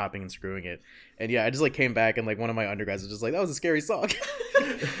voice and chopping and screwing it. And yeah, I just came back, and one of my undergrads was just "That was a scary song."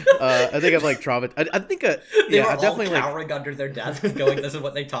 I think I've traumatized. I think They yeah, were I'm all definitely cowering under their desks, going, "This is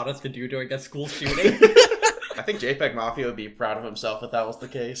what they taught us to do during a school shooting." I think JPEG Mafia would be proud of himself if that was the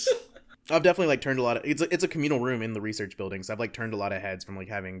case. I've definitely turned a lot of it's a communal room in the research building, so I've turned a lot of heads from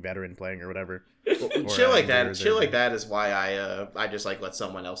having veteran playing or whatever. Shit like that is why I just let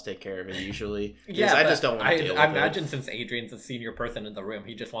someone else take care of it usually. Yeah, I just don't want to deal with I imagine since Adrian's a senior person in the room,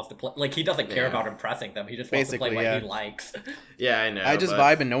 he just wants to play. He doesn't care about impressing them. He just wants to play what he likes. Yeah, I know. I just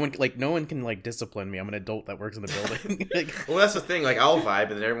vibe, and no one can discipline me. I'm an adult that works in the building. Well, that's the thing. I'll vibe,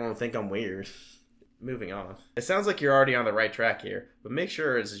 and then everyone will think I'm weird. Moving on. It sounds like you're already on the right track here, but make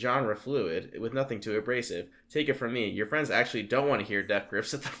sure it's genre fluid with nothing too abrasive. Take it from me, your friends actually don't want to hear Death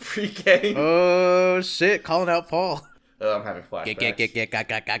Grips at the pre-game. Oh shit! Calling out Paul. Oh, I'm having flashbacks.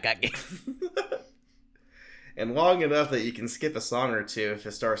 And long enough that you can skip a song or two if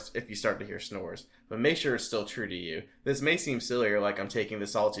you start to hear snores. But make sure it's still true to you. This may seem silly or like I'm taking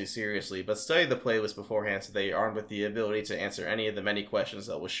this all too seriously, but study the playlist beforehand so that you're armed with the ability to answer any of the many questions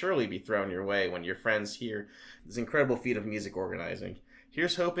that will surely be thrown your way when your friends hear this incredible feat of music organizing.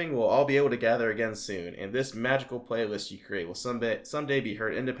 Here's hoping we'll all be able to gather again soon, and this magical playlist you create will someday be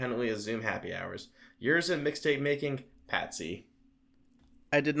heard independently as Zoom happy hours. Yours in mixtape making, Patsy.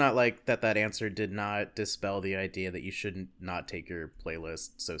 I did not like that answer did not dispel the idea that you shouldn't not take your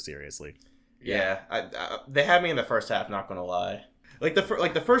playlist so seriously. Yeah, they had me in the first half, not gonna lie.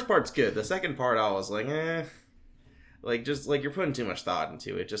 The first part's good. The second part, I was you're putting too much thought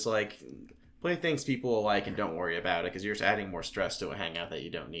into it. Just play things people will like and don't worry about it because you're just adding more stress to a hangout that you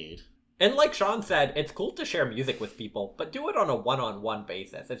don't need. And like Sean said, it's cool to share music with people, but do it on a one-on-one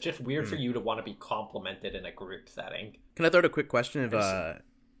basis. It's just weird for you to want to be complimented in a group setting. Can I throw out a quick question of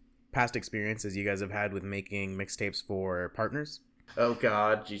past experiences you guys have had with making mixtapes for partners? Oh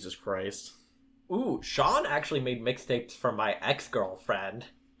God, Jesus Christ. Ooh, Sean actually made mixtapes for my ex-girlfriend,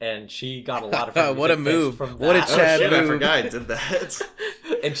 and she got a lot of her what a music move. taste from What a that. Chad Oh shit, move. I forgot I did that.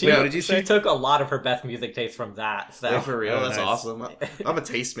 And Wait, what did you say? she took a lot of her best music taste from that. So Yeah, for real, Oh, that's nice. awesome. I'm a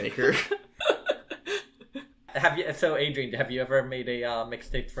tastemaker. So Adrian, have you ever made a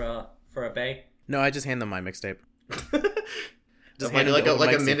mixtape for a bae? No, I just hand them my mixtape. Just hand like them a the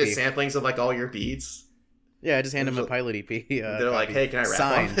open mic minute EP. samplings of all your beats. Yeah, I just hand them a pilot EP. They're like, copy, "Hey, can I rap on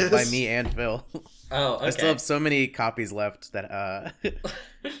signed this?" by me and Phil. Oh, okay. I still have so many copies left that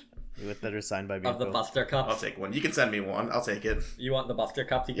that are signed by me of and the Phil. Buster Cups. I'll take one. You can send me one. I'll take it. You want the Buster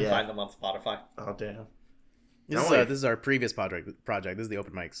Cups? You can Yeah. find them on Spotify. Oh damn. This is our previous project. This is the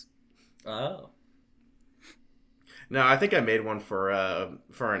open mics. Oh. No, I think I made one for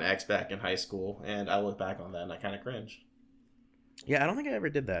an ex back in high school, and I look back on that and I kind of cringe. Yeah, I don't think I ever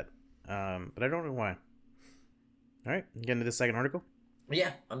did that, but I don't know why. All right, get into the second article.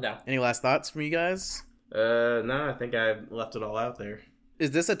 Yeah, I'm down. Any last thoughts from you guys? No, I think I left it all out there. Is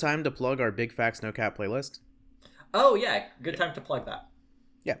this a time to plug our Big Facts No Cap playlist? Oh, yeah. Good time to plug that.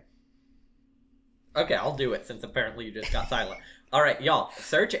 Yeah. Okay, I'll do it since apparently you just got silent. All right, y'all,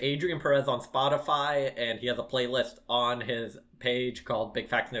 search Adrian Perez on Spotify, and he has a playlist on his page called Big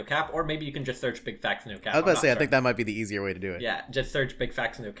Facts No Cap, or maybe you can just search Big Facts No Cap. I was about to say, sure. I think that might be the easier way to do it. Yeah, just search Big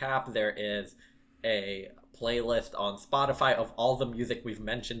Facts No Cap. There is a playlist on Spotify of all the music we've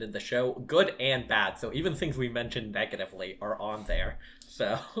mentioned in the show, good and bad. So even things we mentioned negatively are on there.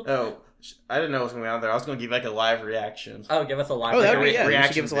 So Oh, I didn't know what was going on there. I was going to give like a live reaction. oh, give us a live. Oh, that reaction. would be, yeah. You should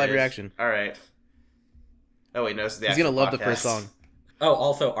reaction give us a live phase. reaction. All right. Oh wait, no, this is the He's gonna actual love the first podcast. song. Oh,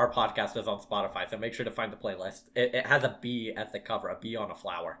 also our podcast is on Spotify, so make sure to find the playlist. It has a bee as the cover, a bee on a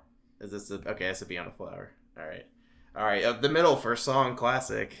flower. Is this okay? It's a Bee on a Flower. All right. The middle first song,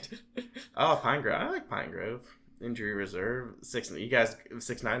 classic. Oh, Pine Grove. I like Pine Grove. Injury Reserve. You guys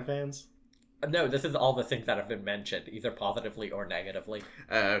 6ix9ine fans? No, this is all the things that have been mentioned, either positively or negatively.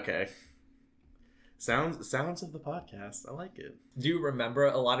 Okay. Sounds of the podcast. I like it. Do you remember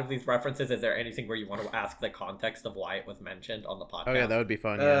a lot of these references? Is there anything where you want to ask the context of why it was mentioned on the podcast? Oh yeah, that would be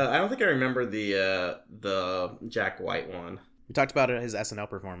fun. Yeah. I don't think I remember the Jack White one. We talked about his SNL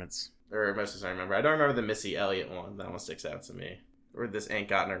performance. Or most of the time I remember. I don't remember the Missy Elliott one. That one sticks out to me. Or this Ain't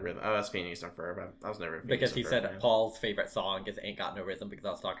Got No Rhythm. Oh, that's Phineas and Ferb. I was never a Phineas Because and he Ferb said fan. Paul's favorite song is Ain't Got No Rhythm, because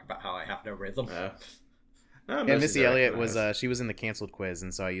I was talking about how I have no rhythm. No, Yeah, most Missy of it I Elliott was recognize. she was in the canceled quiz,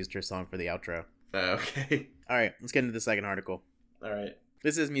 and so I used her song for the outro. Okay. All right, let's get into the second article. All right.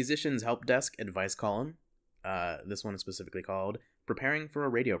 This is Musicians Help Desk Advice Column. This one is specifically called Preparing for a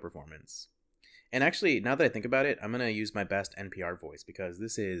Radio Performance. And actually, now that I think about it, I'm going to use my best NPR voice because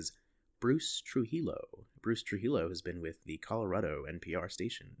this is Bruce Trujillo. Bruce Trujillo has been with the Colorado NPR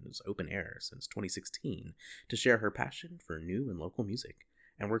station's open air since 2016 to share her passion for new and local music,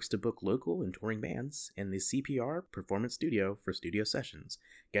 and works to book local and touring bands in the CPR Performance Studio for studio sessions,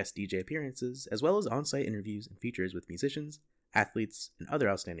 guest DJ appearances, as well as on-site interviews and features with musicians, athletes, and other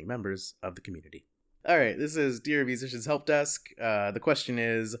outstanding members of the community. Alright, this is Dear Musicians Help Desk. The question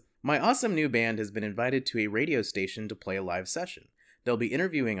is, my awesome new band has been invited to a radio station to play a live session. They'll be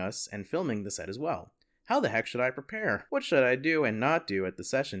interviewing us and filming the set as well. How the heck should I prepare? What should I do and not do at the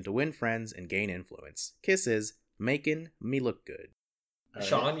session to win friends and gain influence? Kisses, making me look good. All right.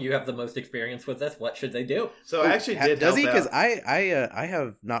 Sean, you have the most experience with this. What should they do? So I actually did Does help he? Because out. I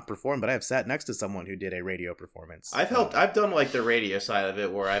have not performed, but I have sat next to someone who did a radio performance. I've done like the radio side of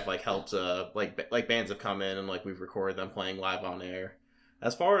it where I've like helped like bands have come in and like we've recorded them playing live on air.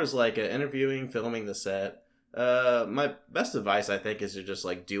 As far as like interviewing, filming the set, my best advice I think is to just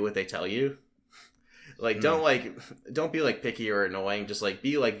like do what they tell you. Like don't be like picky or annoying. Just like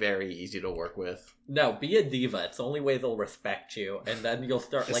be like very easy to work with. No, be a diva. It's the only way they'll respect you, and then you'll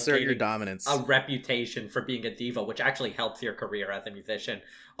start like assert your gaining dominance. a reputation for being a diva, which actually helps your career as a musician.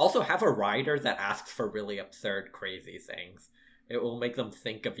 Also, have a writer that asks for really absurd, crazy things. It will make them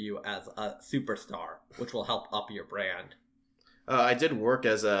think of you as a superstar, which will help up your brand. I did work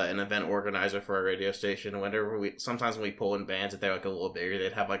as an event organizer for a radio station. Sometimes when we pull in bands, if they're like a little bigger,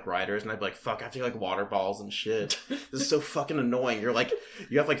 they'd have like riders, and I'd be like, "Fuck, I have to get like water bottles and shit." This is so fucking annoying. You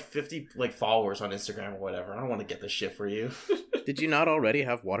have like 50 like followers on Instagram or whatever. I don't want to get this shit for you. Did you not already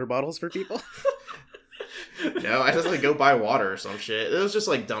have water bottles for people? No, I just like go buy water or some shit. It was just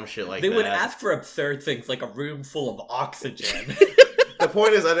like dumb shit like They that. would ask for absurd things like a room full of oxygen. The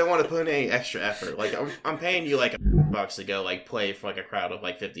point is, I didn't want to put in any extra effort. Like I'm paying you like $1 to go like play for like a crowd of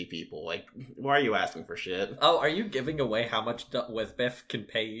like 50 people. Like, why are you asking for shit? Oh, are you giving away how much Wisbiff can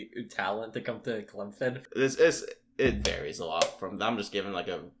pay talent to come to Clemson? It varies a lot from. I'm just giving like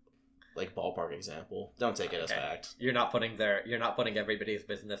a ballpark example. Don't take it as Okay. fact. You're not putting everybody's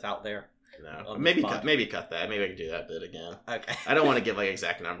business out there. No, On the maybe spot. cut that. Maybe I can do that bit again. Okay. I don't want to give like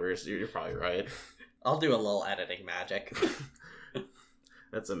exact numbers. You're probably right. I'll do a little editing magic.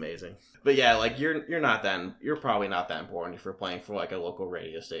 That's amazing. But yeah, like you're probably not that important if you're playing for like a local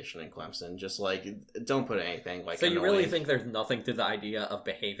radio station in Clemson. Just like don't put anything like. So you really annoying. think there's nothing to the idea of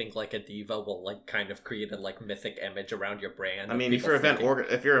behaving like a diva will like kind of create a like mythic image around your brand? I of mean, if people you're thinking-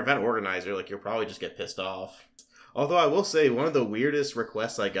 event organizer, like you'll probably just get pissed off. Although I will say one of the weirdest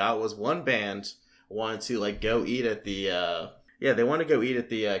requests I got was one band wanted to like go eat at the they want to go eat at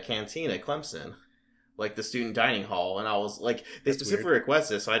the canteen at Clemson, like the student dining hall, and I was like, they That's specifically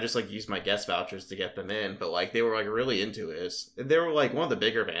requested, so I just like used my guest vouchers to get them in, but like they were like really into it. They were like one of the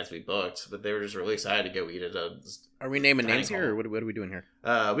bigger bands we booked, but they were just really excited to go eat at a. Are we naming Dining names here, hall. or what are we doing here?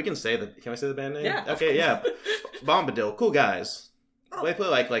 We can say that. Can we say the band name? Yeah. of Okay. Yeah. course. Bombadil, cool guys. Oh. They play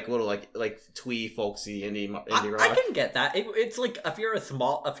like little like twee folksy indie rock. I can get that. It's like if you're a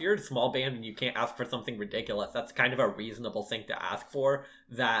small band and you can't ask for something ridiculous, that's kind of a reasonable thing to ask for.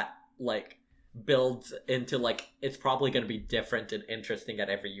 That like builds into like it's probably going to be different and interesting at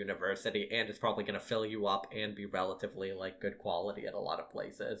every university, and it's probably going to fill you up and be relatively like good quality at a lot of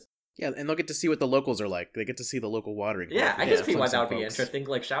places. Yeah, and they'll get to see what the locals are like. They get to see the local watering hole Yeah, for I the can see why Clemson that would be folks. interesting.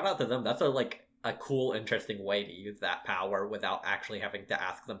 Like, shout out to them. That's a cool, interesting way to use that power without actually having to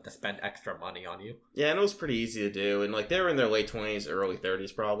ask them to spend extra money on you. Yeah, and it was pretty easy to do, and like they were in their late 20s, early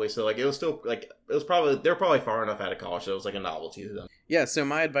 30s probably, so like it was still like it was probably they're probably far enough out of college so it was like a novelty to them. Yeah, so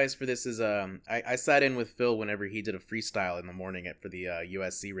my advice for this is I sat in with Phil whenever he did a freestyle in the morning for the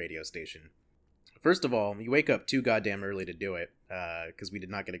USC radio station. First of all, you wake up too goddamn early to do it, because we did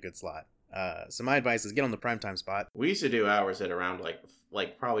not get a good slot. So my advice is get on the primetime spot. We used to do hours at around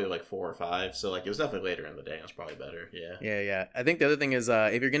like probably like 4 or 5, so like it was definitely later in the day. It was probably better. Yeah. Yeah. I think the other thing is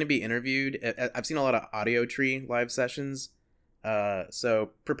if you're going to be interviewed, I've seen a lot of Audio Tree live sessions.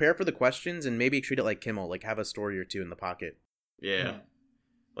 So prepare for the questions and maybe treat it like Kimmel, like have a story or two in the pocket. Yeah.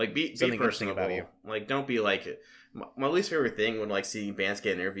 Like be Something interesting personable about you. Like don't be like my least favorite thing when like seeing bands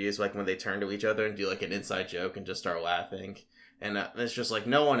get interviews, like when they turn to each other and do like an inside joke and just start laughing. And it's just like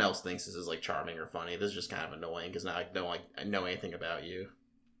no one else thinks this is like charming or funny. This is just kind of annoying because now I don't like know anything about you.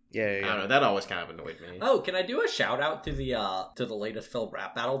 Yeah. I don't know. That always kind of annoyed me. Oh, can I do a shout out to the latest Phil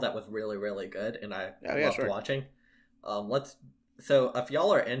rap battle that was really, really good and I loved watching? So if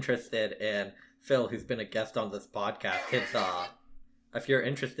y'all are interested in Phil, who's been a guest on this podcast, if you're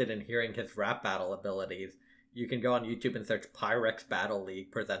interested in hearing his rap battle abilities, you can go on YouTube and search Pyrex Battle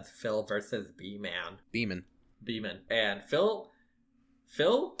League presents Phil versus B-Man. Beeman. And Phil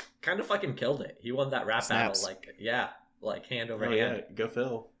kind of fucking killed it. He won that rap Snaps. battle like hand over Oh hand. yeah, go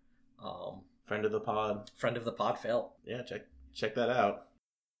Phil. Friend of the pod. Friend of the pod, Phil. Yeah, check that out.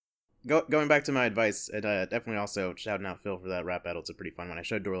 Going back to my advice, and definitely also shouting out Phil for that rap battle. It's a pretty fun one. I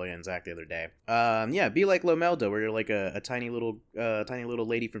showed Dorley and Zach the other day. Yeah, be like Lomelda, where you're like a tiny little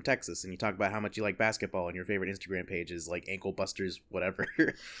lady from Texas, and you talk about how much you like basketball, and your favorite Instagram page is like Ankle Busters, whatever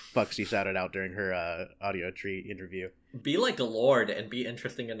fuck she shouted out during her Audio Tree interview. Be like a lord and be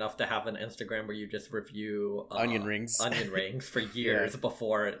interesting enough to have an Instagram where you just review onion rings for years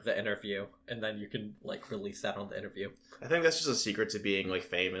before the interview, and then you can like release that on the interview. I think that's just a secret to being like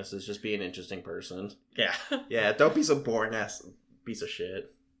famous, is just be an interesting person. Yeah. Yeah, don't be some boring ass piece of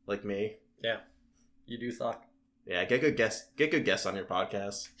shit like me. Yeah. You do suck. Yeah, get good guests on your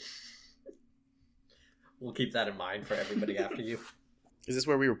podcast. We'll keep that in mind for everybody after you. Is this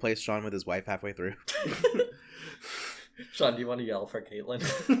where we replace Sean with his wife halfway through? Sean, do you want to yell for Caitlin?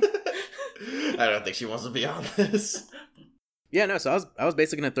 I don't think she wants to be on this. Yeah, no, so I was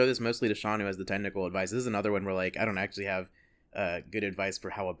basically going to throw this mostly to Sean, who has the technical advice. This is another one where, like, I don't actually have good advice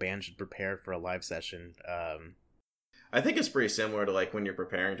for how a band should prepare for a live session. I think it's pretty similar to, like, when you're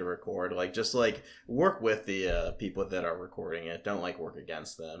preparing to record. Like, just, like, work with the people that are recording it. Don't, like, work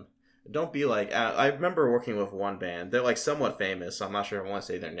against them. Don't be like... I remember working with one band. They're, like, somewhat famous, so I'm not sure if I want to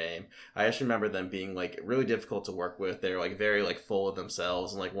say their name. I just remember them being, like, really difficult to work with. They're, like, very, like, full of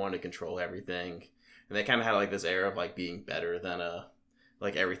themselves and, like, wanting to control everything. And they kind of had, like, this air of, like, being better than,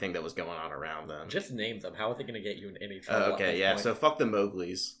 like, everything that was going on around them. Just name them. How are they going to get you in any trouble? Okay, yeah, so fuck the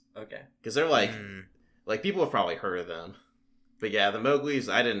Mowglis. Okay. Because they're, like... Like, people have probably heard of them. But yeah, the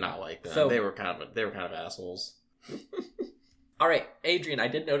Mowglis, I did not like them. So, they were kind of assholes. All right, Adrian, I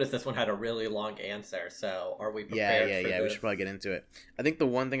did notice this one had a really long answer, so are we prepared for Yeah, we should probably get into it. I think the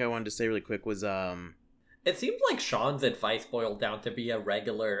one thing I wanted to say really quick was... It seemed like Sean's advice boiled down to be a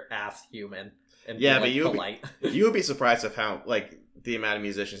regular-ass human. And Yeah, be, but polite. You would be surprised of how, like, the amount of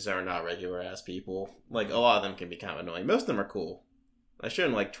musicians that are not regular-ass people. Like, a lot of them can be kind of annoying. Most of them are cool. I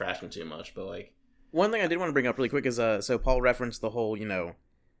shouldn't, like, trash them too much, but, like... One thing I did want to bring up really quick is, so Paul referenced the whole,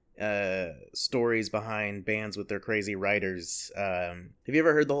 stories behind bands with their crazy writers. Have you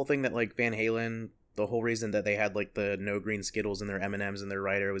ever heard the whole thing that, like, Van Halen, the whole reason that they had, like, the no green Skittles in their M&Ms in their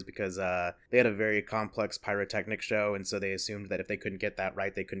writer was because they had a very complex pyrotechnic show, and so they assumed that if they couldn't get that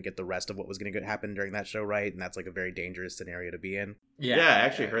right, they couldn't get the rest of what was going to happen during that show right, and that's, like, a very dangerous scenario to be in. Yeah, I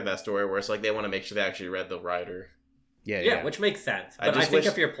actually heard that story where it's like they want to make sure they actually read the writer. Yeah, which makes sense. But I think wish...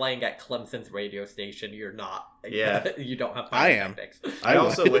 if you're playing at Clemson's radio station, you're not. Yeah, you don't have pyrotechnics. I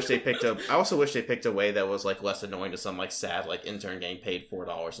also wish they picked a way that was like less annoying to some like sad like intern getting paid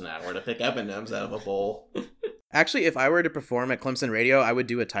 $4 an hour to pick M&Ms out of a bowl. Actually, if I were to perform at Clemson Radio, I would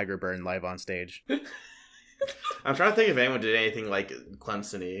do a Tiger Burn live on stage. I'm trying to think if anyone did anything like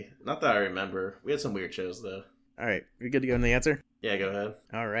Clemson-y. Not that I remember. We had some weird shows though. All right, we good to go in the answer? Yeah, go ahead.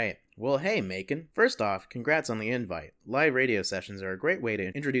 All right. Well, hey, Macon. First off, congrats on the invite. Live radio sessions are a great way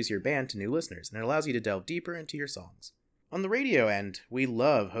to introduce your band to new listeners, and it allows you to delve deeper into your songs. On the radio end, we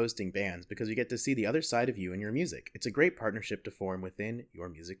love hosting bands because you get to see the other side of you and your music. It's a great partnership to form within your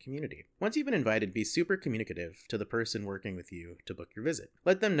music community. Once you've been invited, be super communicative to the person working with you to book your visit.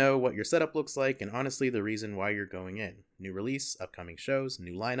 Let them know what your setup looks like and honestly the reason why you're going in. New release, upcoming shows,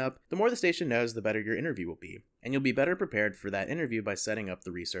 new lineup. The more the station knows, the better your interview will be. And you'll be better prepared for that interview by setting up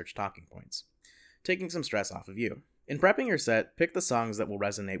the research talking points, taking some stress off of you. In prepping your set, pick the songs that will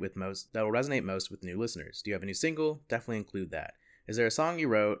resonate most with new listeners. Do you have a new single? Definitely include that. Is there a song you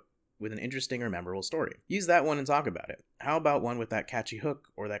wrote with an interesting or memorable story? Use that one and talk about it. How about one with that catchy hook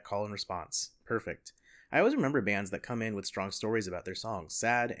or that call and response? Perfect. I always remember bands that come in with strong stories about their songs.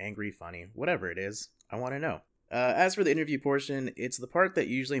 Sad, angry, funny, whatever it is. I want to know. As for the interview portion, it's the part that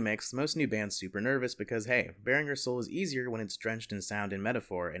usually makes most new bands super nervous because, hey, bearing your soul is easier when it's drenched in sound and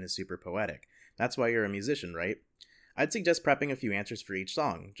metaphor and is super poetic. That's why you're a musician, right? I'd suggest prepping a few answers for each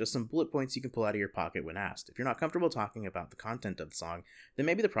song, just some bullet points you can pull out of your pocket when asked. If you're not comfortable talking about the content of the song, then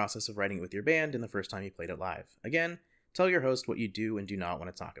maybe the process of writing it with your band and the first time you played it live. Again, tell your host what you do and do not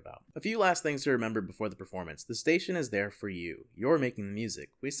want to talk about. A few last things to remember before the performance. The station is there for you. You're making the music.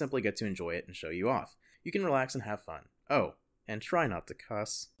 We simply get to enjoy it and show you off. You can relax and have fun. Oh, and try not to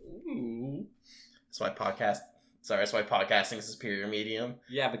cuss. Ooh. That's why podcasting is a superior medium.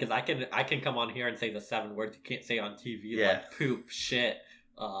 Yeah, because I can come on here and say the 7 words you can't say on TV, Yeah. like poop, shit,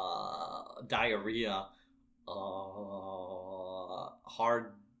 diarrhea,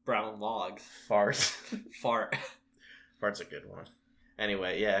 hard brown logs, Fart. fart. Fart's a good one.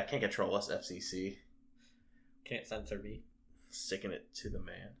 Anyway, yeah, can't control us, FCC. Can't censor me. Sticking it to the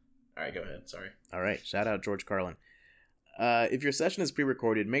man. Alright, go ahead, sorry. Alright, shout out George Carlin. If your session is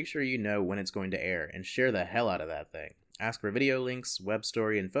pre-recorded, make sure you know when it's going to air, and share the hell out of that thing. Ask for video links, web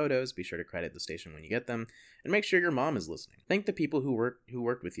story, and photos. Be sure to credit the station when you get them, and make sure your mom is listening. Thank the people who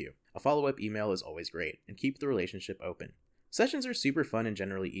worked with you. A follow-up email is always great, and keep the relationship open. Sessions are super fun and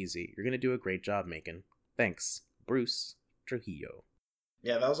generally easy. You're gonna do a great job, Macon. Thanks, Bruce Trujillo.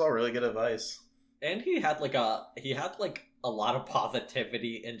 Yeah, that was all really good advice. And he had a lot of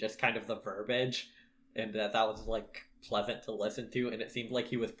positivity in just kind of the verbiage, and that was like pleasant to listen to, and it seemed like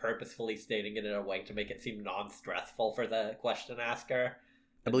he was purposefully stating it in a way to make it seem non-stressful for the question asker.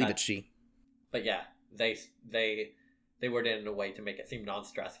 I believe it's she. But yeah, they worded it in a way to make it seem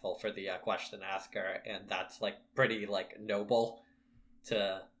non-stressful for the question asker, and that's like pretty like noble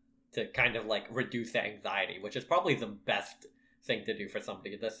to kind of like reduce the anxiety, which is probably the best thing to do for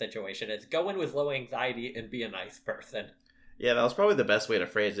somebody in this situation, is go in with low anxiety and be a nice person. Yeah, that was probably the best way to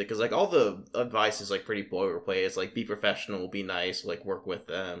phrase it, because like all the advice is like pretty boilerplate. It's like be professional, be nice, like work with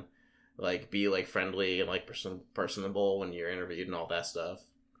them, like be like friendly and like personable when you're interviewed and all that stuff.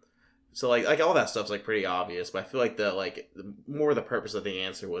 So like all that stuff's like pretty obvious, but I feel like more the purpose of the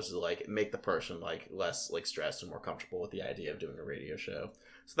answer was to like make the person like less like stressed and more comfortable with the idea of doing a radio show.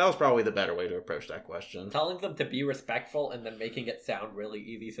 So that was probably the better way to approach that question. Telling them to be respectful and then making it sound really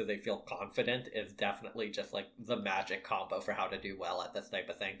easy so they feel confident is definitely just like the magic combo for how to do well at this type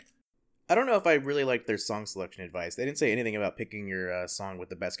of thing. I don't know if I really like their song selection advice. They didn't say anything about picking your song with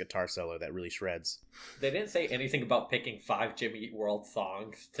the best guitar solo that really shreds. They didn't say anything about picking 5 Jimmy Eat World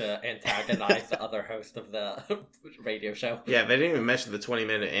songs to antagonize the other host of the radio show. Yeah, they didn't even mention the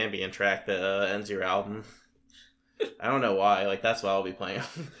 20-minute ambient track that ends your album. I don't know why. Like, that's what I'll be playing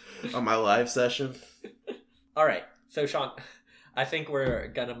on my live session. All right. So, Sean, I think we're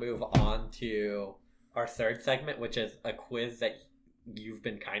going to move on to our third segment, which is a quiz that you've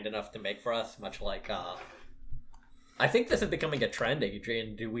been kind enough to make for us, much like I think this is becoming a trend,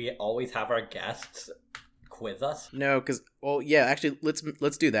 Adrian. Do we always have our guests quiz us? No, because actually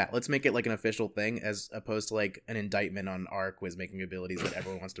let's do that. Let's make it like an official thing as opposed to like an indictment on our quiz making abilities that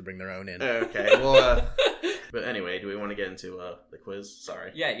everyone wants to bring their own in. Okay, well but anyway, do we want to get into the quiz?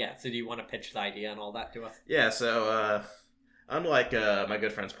 Sorry. Yeah. So do you want to pitch the idea and all that to us? Yeah, so unlike my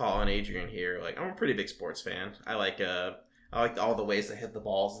good friends Paul and Adrian here, like I'm a pretty big sports fan. I like all the ways they hit the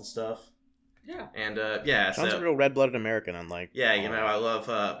balls and stuff. Yeah. And Sounds a real red-blooded American, unlike. Yeah, I love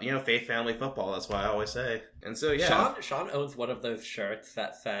faith, family, football. That's why I always say. And so yeah, Sean owns one of those shirts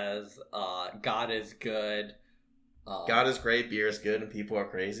that says God is good. God is great, beer is good, and people are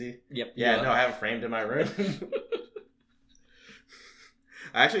crazy. Yep. Yeah, no, I have it framed in my room.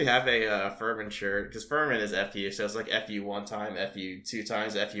 I actually have a Furman shirt, because Furman is FU, so it's like FU one time, FU 2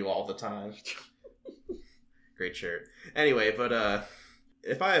 times, FU all the time. Great shirt. Anyway, but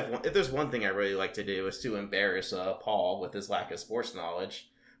if there's one thing I really like to do is to embarrass Paul with his lack of sports knowledge.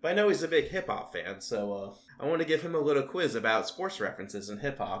 But I know he's a big hip-hop fan, so I want to give him a little quiz about sports references in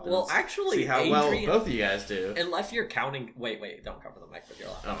hip-hop. Well, actually, see how Adrian, well both of you guys do. Unless you're counting... Wait, don't cover the mic with your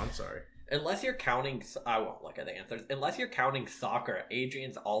laptop. Oh, I'm sorry. Unless you're counting, I won't look at the answers. Unless you're counting soccer,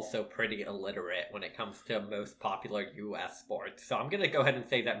 Adrian's also pretty illiterate when it comes to most popular U.S. sports. So I'm gonna go ahead and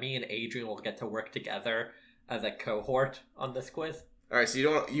say that me and Adrian will get to work together as a cohort on this quiz. All right, so you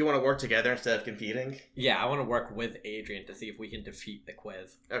want to work together instead of competing? Yeah, I want to work with Adrian to see if we can defeat the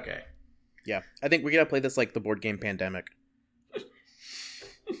quiz. Okay. Yeah, I think we gotta play this like the board game Pandemic.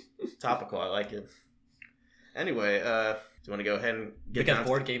 Topical, I like it. Anyway, do you want to go ahead and get because down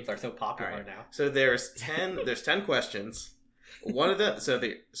board games are so popular Alright. now. So there's 10 questions. One of them, so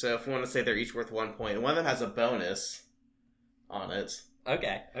if we want to say they're each worth 1 point, one of them has a bonus on it.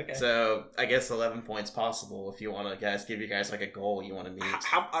 Okay. So I guess 11 points possible if you want to give you guys like a goal you want to meet.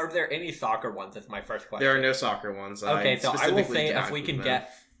 How are there any soccer ones? That's my first question. There are no soccer ones. Okay, so I will specifically say did if not we can include them.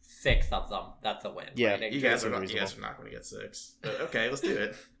 get 6 of them, that's a win. Yeah, right? You guys are reasonable. not going to get 6. But okay, let's do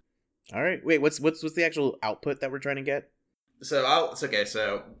it. All right, wait, what's the actual output that we're trying to get? So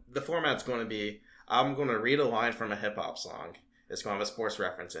So the format's going to be: I'm going to read a line from a hip hop song. It's going to have a sports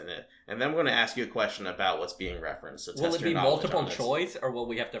reference in it, and then I'm going to ask you a question about what's being referenced. To Will test it your be knowledge multiple on it. choice, or will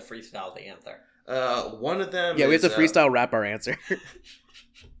we have to freestyle the answer? One of them. Yeah, we have is, to freestyle rap our answer.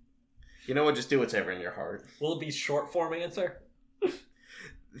 You know what? Just do whatever in your heart. Will it be short form answer?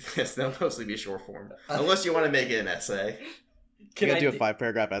 Yes, they'll mostly be short form, unless you want to make it an essay. You Can gotta I do a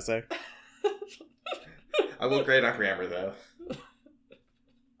 5-paragraph essay. I will grade on grammar though.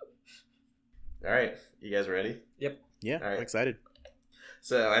 All right, you guys ready? Yeah, All right. I'm excited.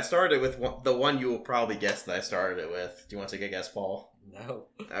 So I started with the one you will probably guess that I started it with. Do you want to take a guess, Paul? No.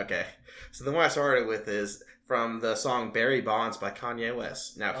 Okay. So the one I started with is from the song Barry Bonds by Kanye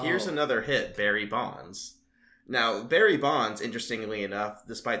West. Now, here's Oh. another hit, Barry Bonds. Now, Barry Bonds, interestingly enough,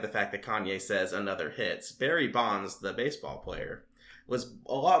 despite the fact that Kanye says another hits, Barry Bonds, the baseball player, was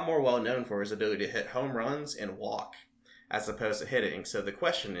a lot more well known for his ability to hit home runs and walk, as opposed to hitting. So the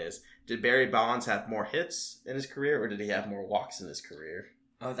question is, did Barry Bonds have more hits in his career, or did he have more walks in his career?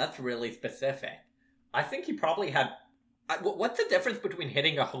 Oh, that's really specific. I think he probably had... What's the difference between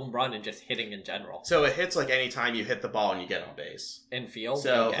hitting a home run and just hitting in general? So it hits like any time you hit the ball and you get on base. In field?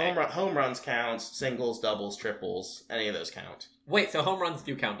 So Okay. home runs counts, singles, doubles, triples, any of those count. Wait, so home runs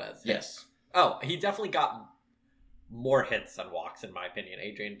do count as? Yes. Oh, he definitely got more hits than walks, in my opinion.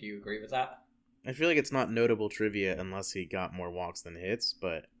 Adrian, do you agree with that? I feel like it's not notable trivia unless he got more walks than hits,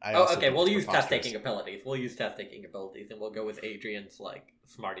 but I Oh, also okay, think we'll it's use preposterous. test-taking abilities. And we'll go with Adrian's,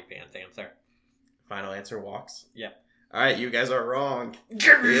 smarty pants answer. Final answer, walks. Yeah. Alright, you guys are wrong. He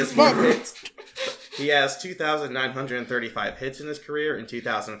has more hits. He has 2,935 hits in his career and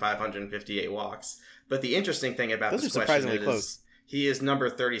 2,558 walks. But the interesting thing about Those this are question surprisingly is close. he is number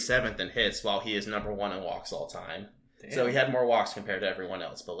 37th in hits while he is number 1 in walks all time. Damn. So he had more walks compared to everyone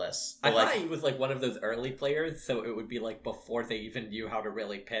else, but less. I But thought he was one of those early players, so it would be before they even knew how to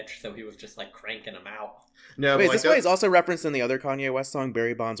really pitch, so he was just cranking them out. no, Wait, but is this why he's also referenced in the other Kanye West song,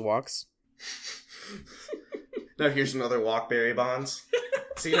 Barry Bonds Walks? No, here's another walk, Barry Bonds.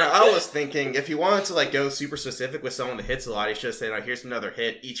 See, I was thinking if he wanted to go super specific with someone that hits a lot, he should have said, here's another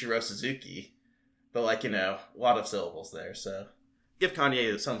hit, Ichiro Suzuki. But a lot of syllables there, so give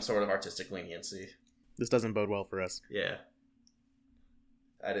Kanye some sort of artistic leniency. This doesn't bode well for us. Yeah.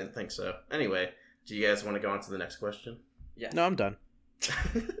 I didn't think so. Anyway, do you guys want to go on to the next question? Yes. No, I'm done.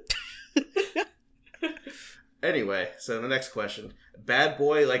 Anyway, so the next question. Bad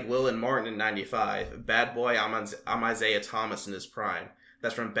boy like Will and Martin in 95. Bad boy, I'm Isaiah Thomas in his prime.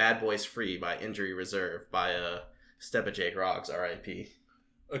 That's from Bad Boys Free by Injury Reserve by Stepa J. Groggs, R.I.P.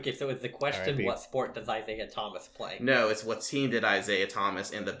 Okay, so is the question, R.I.P. what sport does Isaiah Thomas play? No, it's what team did Isaiah Thomas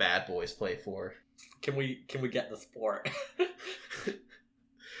and the Bad Boys play for? Can we get the sport?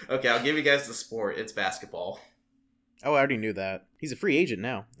 Okay, I'll give you guys the sport. It's basketball. Oh, I already knew that. He's a free agent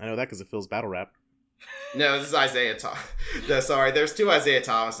now. I know that because of Phil's battle rap. No, this is Isaiah Thomas. No, sorry, there's 2 Isaiah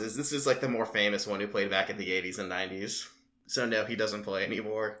Thomases. This is the more famous one who played back in the 80s and 90s. So no, he doesn't play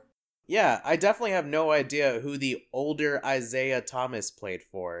anymore. Yeah, I definitely have no idea who the older Isaiah Thomas played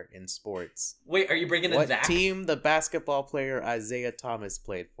for in sports. Wait, are you bringing in What Zach? team the basketball player Isaiah Thomas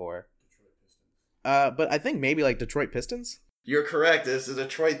played for? But I think maybe Detroit Pistons? You're correct. This is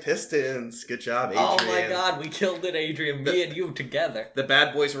Detroit Pistons. Good job, Adrian. Oh my god, we killed it, Adrian. Me and you together. The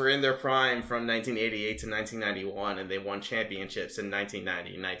Bad Boys were in their prime from 1988 to 1991, and they won championships in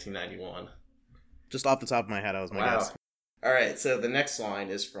 1990 and 1991. Just off the top of my head, I was my Wow. guess. All right, so the next line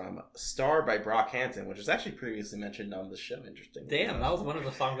is from Star by Brockhampton, which was actually previously mentioned on the show. Interesting. Damn, that was one of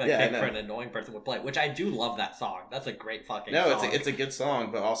the songs I Yeah, I picked know. for an annoying person would play, which I do love that song. That's a great fucking No, song. it's a good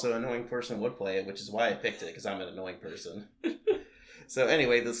song, but also an annoying person would play it, which is why I picked it, because I'm an annoying person. So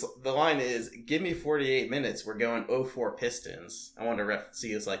anyway, the line is, give me 48 minutes, we're going 0-4 Pistons. I wanted to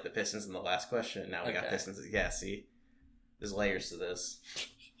see it's like the Pistons in the last question. Now we got Pistons. Yeah, see? There's layers to this.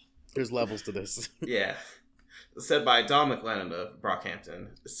 There's levels to this. Yeah. Said by Don McLennan of Brockhampton.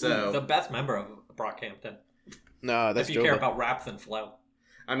 So the best member of Brockhampton. No, that's if you Joba. care about raps and flow.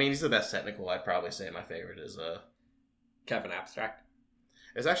 I mean, he's the best technical. I'd probably say my favorite is Kevin Abstract.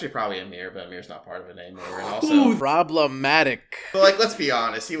 It's actually probably Amir, but Amir's not part of it anymore. And also, problematic. but like, let's be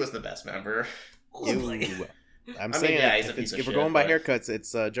honest, he was the best member. I'm I saying, mean, yeah, he's a if piece of we're shit, going by but- haircuts,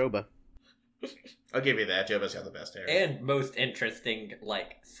 it's Joba. I'll give you that. Joba's got the best hair. And most interesting,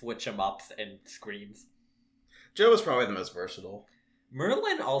 like, switch 'em ups and screams. Joba's probably the most versatile.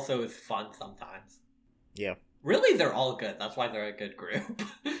 Merlin also is fun sometimes. Yeah. Really, they're all good. That's why they're a good group.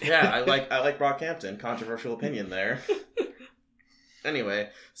 Yeah, I like Brockhampton. Controversial opinion there. Anyway,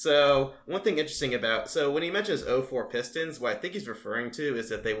 so one thing interesting about when he mentions 0-4 Pistons, what I think he's referring to is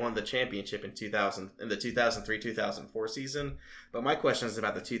that they won the championship in the 2003-2004 season. But my question is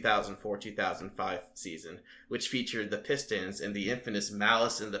about the 2004-2005 season, which featured the Pistons in the infamous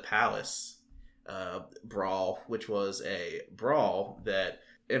Malice in the Palace brawl, which was a brawl that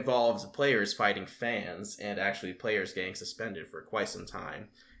involves players fighting fans and actually players getting suspended for quite some time.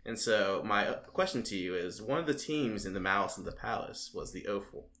 And so my question to you is, one of the teams in the Malice in the Palace was the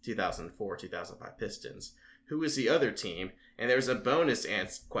 2004-2005 Pistons. Who is the other team? And there's a bonus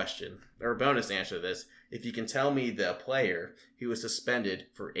question, or a bonus answer to this. If you can tell me the player who was suspended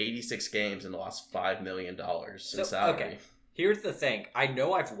for 86 games and lost $5 million in salary. Okay, here's the thing. I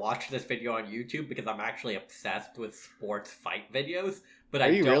know I've watched this video on YouTube because I'm actually obsessed with sports fight videos. But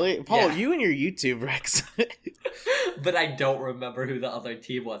Are you really? Paul, yeah. you and your YouTube, Rex. But I don't remember who the other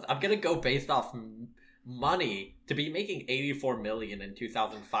team was. I'm going to go based off money. To be making $84 million in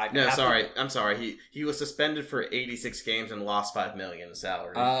 2005. No, sorry. I'm sorry. He was suspended for 86 games and lost $5 million in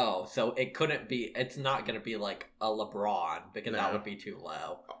salary. Oh, so it couldn't be... It's not going to be like a LeBron, because that would be too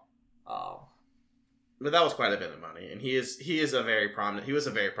low. But that was quite a bit of money, and he was a very prominent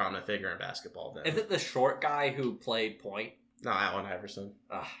figure in basketball then. Is it the short guy who played point? No, Allen Iverson.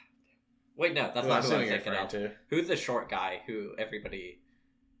 Wait, no, that's Well, not who I'm assuming you're thinking of. referring to. Who's the short guy who everybody...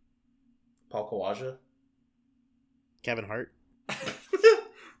 Paul Kawaja? Kevin Hart.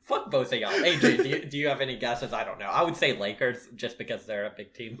 Fuck both of y'all. AJ, do you have any guesses? I don't know. I would say Lakers, just because they're a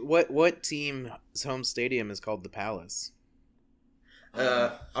big team. What team's home stadium is called the Palace?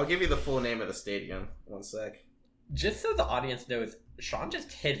 I'll give you the full name of the stadium. One sec. Just so the audience knows, Sean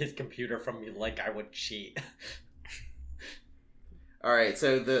just hid his computer from me like I would cheat. Alright,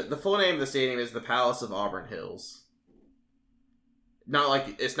 so the full name of the stadium is the Palace of Auburn Hills.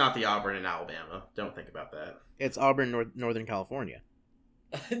 It's not the Auburn in Alabama. Don't think about that. It's Auburn, Northern California.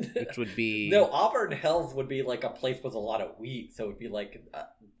 Which would be... No, Auburn Hills would be like a place with a lot of wheat, so it would be like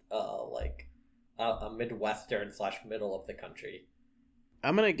a Midwestern / middle of the country.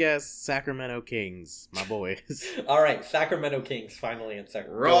 I'm gonna guess Sacramento Kings, my boys. Alright, Sacramento Kings finally in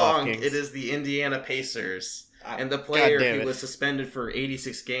second. Wrong! Kings. It is the Indiana Pacers. And the player God damn who it. was suspended for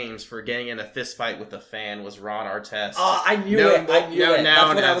 86 games for getting in a fist fight with a fan was Ron Artest. Oh, I knew No, it. I knew no, it. now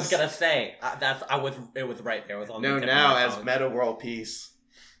That's what I as- was gonna say. It was right there. It was on the Known tip of now my as tongue. Meta World Peace.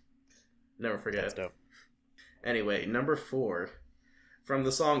 Never forget. That's dope. Anyway, number 4. From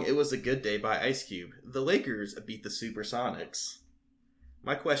the song It Was a Good Day by Ice Cube, the Lakers beat the Supersonics.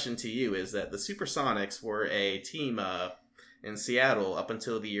 My question to you is that the Supersonics were a team in Seattle up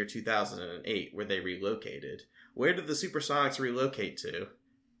until the year 2008 where they relocated. Where did the Supersonics relocate to?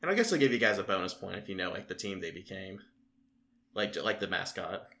 And I guess I'll give you guys a bonus point if you know the team they became. Like the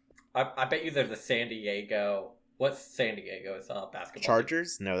mascot. I bet you they're the San Diego. What's San Diego's basketball team?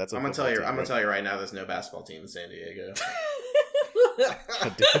 Chargers? No, that's a I'm gonna football tell you. team, I'm gonna right? tell you right now. There's no basketball team in San Diego.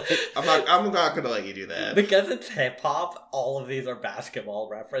 God damn it. I'm not gonna let you do that. Because it's hip hop, all of these are basketball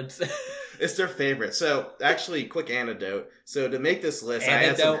references. It's their favorite. So actually, quick anecdote. So to make this list, I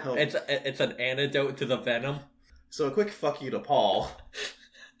had some Antidote. help. It's an antidote to the venom. So a quick fuck you to Paul.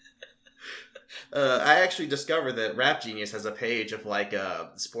 I actually discovered that Rap Genius has a page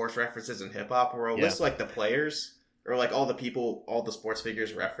of sports references in hip hop where it'll list the players or all the people, all the sports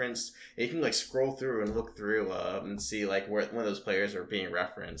figures referenced. And you can scroll through and look through and see where one of those players are being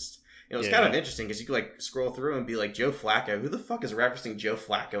referenced. And it was kind of interesting because you could scroll through and be like, Joe Flacco. Who the fuck is referencing Joe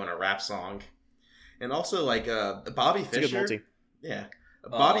Flacco in a rap song? And also Bobby It's a good Fischer. multi. Yeah.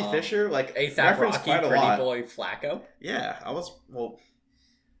 Bobby Fischer ASAP referenced Rocky, quite a Pretty lot. Boy, Flacco. Yeah,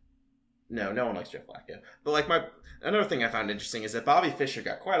 no one likes Joe Flacco. But another thing I found interesting is that Bobby Fischer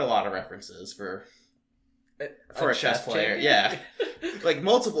got quite a lot of references for a chess player. champion? Yeah,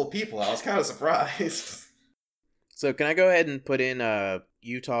 multiple people. I was kind of surprised. So can I go ahead and put in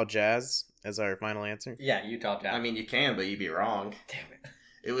Utah Jazz as our final answer? Yeah, Utah Jazz. I mean, you can, but you'd be wrong. Damn it.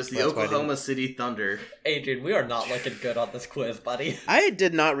 It was the That's why I Oklahoma City Thunder. Adrian, we are not looking good on this quiz, buddy. I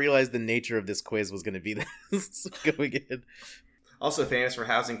did not realize the nature of this quiz was going to be this. Going in. Also famous for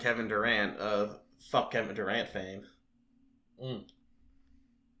housing Kevin Durant of Fuck Kevin Durant fame. Mm.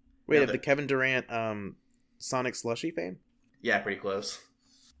 Wait, Yeah, of the Kevin Durant Sonic Slushy fame? Yeah, pretty close.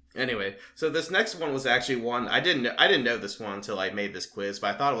 Anyway, so this next one was actually one I didn't know this one until I made this quiz,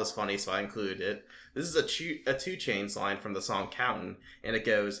 but I thought it was funny, so I included it. This is a 2 Chainz line from the song "Countin'," and it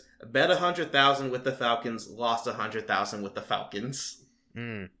goes, "Bet 100,000 with the Falcons, lost 100,000 with the Falcons."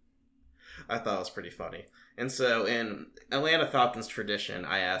 Mm. I thought it was pretty funny. And so in Atlanta Falcons tradition,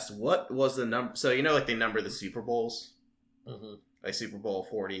 I asked, what was the number? So you know, like they number the Super Bowls, Mm-hmm. like Super Bowl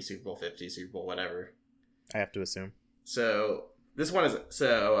 40, Super Bowl 50, Super Bowl whatever. I have to assume. So this one is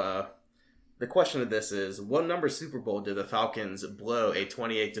the question of this is, what number Super Bowl did the Falcons blow a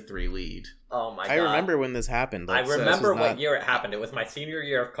 28-3 lead? Oh my god. I remember when this happened. I Like, so this remember was what not- year it happened. It was my senior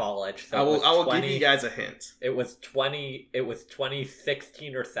year of college. So I will give 20 you guys a hint. It was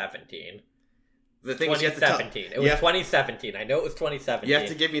 2016 or 17. The thing is, you have to 2017. It was 2017. I know it was 2017. You have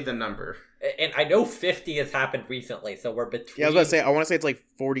to give me the number. And I know 50 has happened recently, so we're between... Yeah, I was about to say, I want to say it's like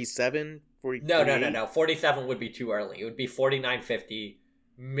 47, 43. No. 47 would be too early. It would be 49, 50,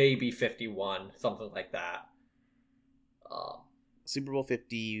 maybe 51, something like that. Super Bowl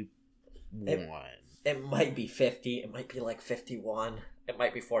 51. It might be 50. It might be like 51. It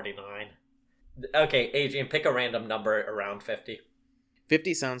might be 49. Okay, Adrian, pick a random number around 50.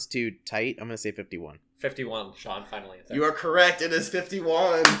 50 sounds too tight. I'm going to say 51. 51, Sean, final answer. You are correct. It is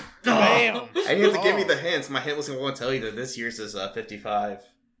 51. Bam! And you have to give me the hints. My hint was going to tell you that this year's is 55.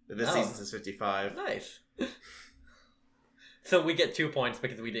 That this season's is 55. Nice. So we get 2 points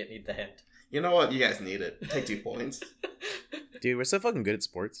because we didn't need the hint. You know what? You guys need it. Take 2 points. Dude, we're so fucking good at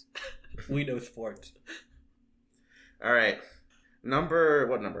sports. We know sports. All right. What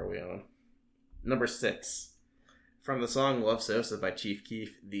number are we on? Number 6. From the song Love Sosa by Chief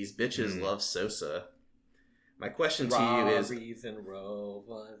Keef, These Bitches Love Sosa. My question to you is... And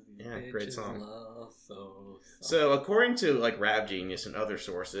Rovers, Yeah, great song. love Sosa. So, according to like Rap Genius and other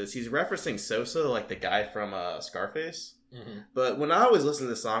sources, he's referencing Sosa, like the guy from Scarface. Mm-hmm. But when I always listen to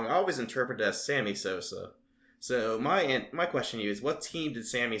this song, I always interpret it as Sammy Sosa. So my question to you is, what team did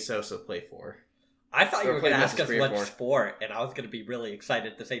Sammy Sosa play for? I thought you Or were going to played ask us Mrs. what 3 or 4. sport, and I was going to be really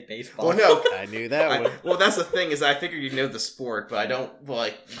excited to say baseball. Well, no. I knew that one. Well, that's the thing, is I figured you'd know the sport, but I don't, well,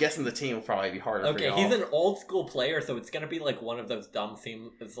 like, guessing the team will probably be harder for Okay, y'all. he's an old school player, so it's going to be like one of those dumb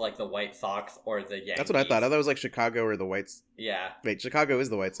teams like the White Sox or the Yankees. That's what I thought. I thought it was like Chicago or the Whites. Yeah, Wait, Chicago is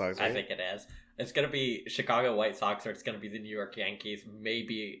the White Sox, right? I think it is. It's going to be Chicago White Sox or it's going to be the New York Yankees.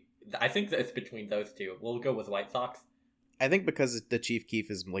 Maybe. I think that it's between those two. We'll go with White Sox. I think because the Chief Keef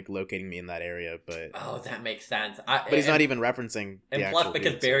is like locating me in that area, but Oh, that makes sense. but he's not even referencing the And actual plus,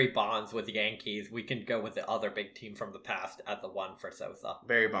 because team, so- Barry Bonds with the Yankees, we can go with the other big team from the past as the one for Sosa.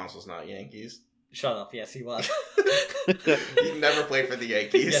 Barry Bonds was not Yankees. Shut up. Yes, he was. He never played for the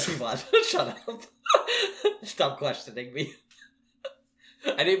Yankees. Yes, he was. Shut up. Stop questioning me.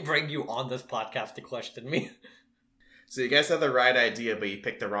 I didn't bring you on this podcast to question me. So you guys had the right idea, but you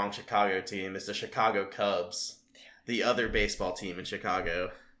picked the wrong Chicago team. It's the Chicago Cubs. The other baseball team in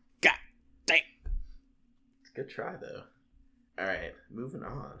Chicago. God dang. Good try, though. Alright, moving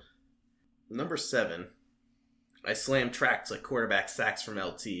on. Number 7. I slam tracks like quarterback sacks from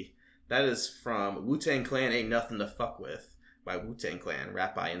LT. That is from Wu-Tang Clan Ain't Nothing to Fuck With by Wu-Tang Clan,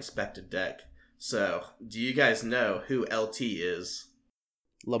 rapped by Inspector Deck. So, do you guys know who LT is?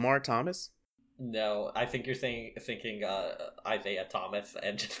 Lamar Thomas? No, I think you're thinking Isaiah Thomas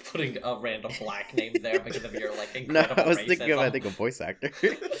and just putting a random black name there because of your like No, incredible I was racism. thinking of a voice actor.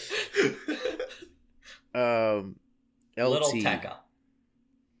 LT. Little Tekka.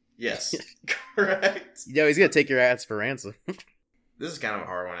 Yes, correct. Yo, he's gonna take your ass for ransom. This is kind of a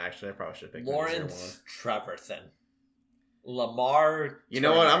hard one, actually. I probably should pick one. Lawrence Treverson. Lamar. You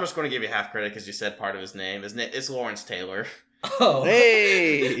know what? Turner. I'm just going to give you half credit because you said part of his name. It's Lawrence Taylor. Oh.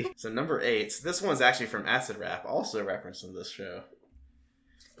 Hey! So number 8. This one's actually from Acid Rap, also referenced in this show.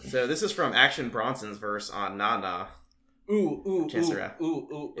 So this is from Action Bronson's verse on Nah Nah. Ooh, Chance to rap.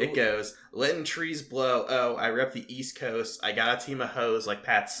 ooh. It goes, letting trees blow, oh, I rep the East Coast, I got a team of hoes like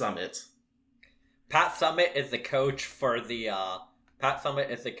Pat Summitt. Pat Summitt is the coach for the,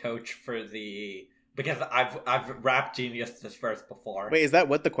 because I've rap genius this verse before. Wait, is that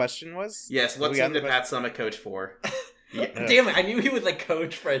what the question was? Yes, what We got team the did Pat Summitt coach for? Yeah. Damn it, I knew he was a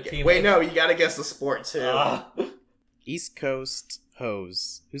coach for a team. Wait, no, you gotta guess the sport too. East Coast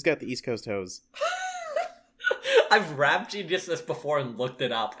hose. Who's got the East Coast hose? I've rap genius this before and looked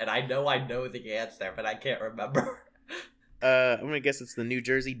it up, and I know the answer, but I can't remember. I'm gonna guess it's the New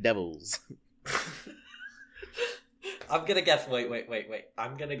Jersey Devils. I'm gonna guess. Wait.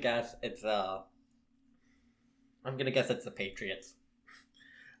 I'm gonna guess it's the Patriots.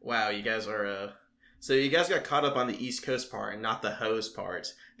 Wow, you guys are so you guys got caught up on the East Coast part and not the hose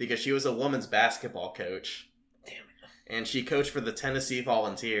part because she was a women's basketball coach. Damn it. And she coached for the Tennessee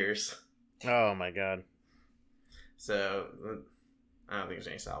Volunteers. Oh my god. So I don't think there's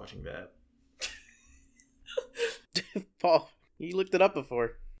any salvaging that. Paul, you looked it up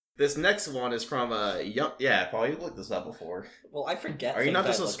before. This next one is from young. Yeah, Paul, you looked this up before. Well, I forget. Are you not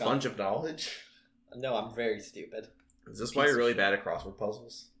things just I a look sponge up. of knowledge? No, I'm very stupid. Is this why you're really bad at crossword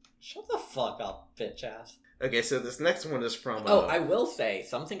puzzles? Shut the fuck up, bitch ass. Okay, so this next one is from. I will say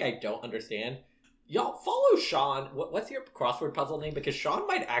something I don't understand. Y'all follow Sean. What's your crossword puzzle name? Because Sean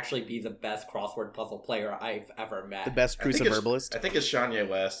might actually be the best crossword puzzle player I've ever met. The best cruciverbalist. I think it's Shania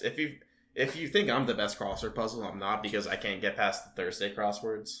West. If you think I'm the best crossword puzzle, I'm not because I can't get past the Thursday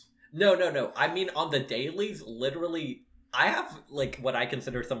crosswords. No. I mean, on the dailies, literally, I have, like, what I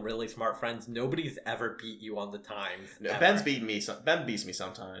consider some really smart friends. Nobody's ever beat you on the times. No, ever. Ben beats me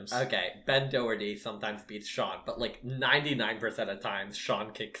sometimes. Okay, Ben Doherty sometimes beats Sean, but, like, 99% of times,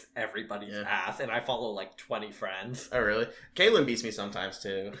 Sean kicks everybody's ass, and I follow, like, 20 friends. Oh, really? Caitlin beats me sometimes,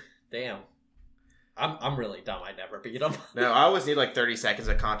 too. Damn. I'm really dumb. I never beat him. No, I always need, like, 30 seconds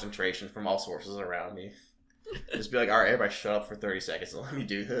of concentration from all sources around me. Just be like, alright, everybody shut up for 30 seconds and let me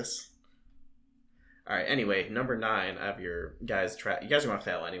do this. Alright, anyway, number 9 of your guys' You guys are gonna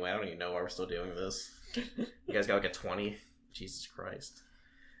fail anyway. I don't even know why we're still doing this. You guys got like a 20? Jesus Christ.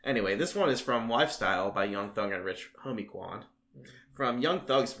 Anyway, this one is from Lifestyle by Young Thug and Rich Homie Quan. From Young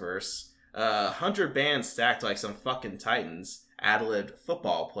Thug's verse, 100 bands stacked like some fucking titans, ad-libbed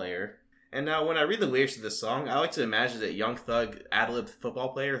football player. And now when I read the lyrics of this song, I like to imagine that Young Thug ad-libbed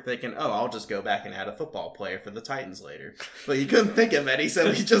football player thinking, oh, I'll just go back and add a football player for the Titans later. But he couldn't think of any,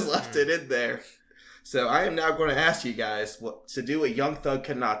 so he just left it in there. So I am now going to ask you guys to do what Young Thug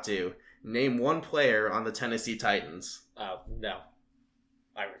could not do. Name one player on the Tennessee Titans. No.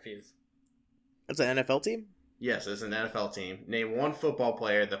 I refuse. That's an NFL team? Yes, it's an NFL team. Name one football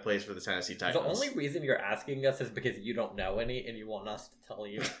player that plays for the Tennessee Titans. The only reason you're asking us is because you don't know any and you want us to tell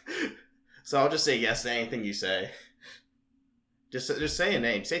you. So I'll just say yes to anything you say. Just say a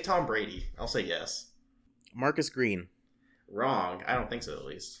name. Say Tom Brady. I'll say yes. Marcus Green. Wrong. I don't think so, at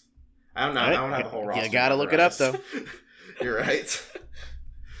least. I don't know. I don't have the whole roster. You gotta look it up, though. You're right.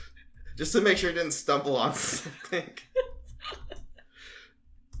 Just to make sure you didn't stumble on something.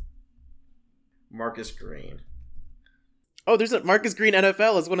 Marcus Green. Oh, there's a Marcus Green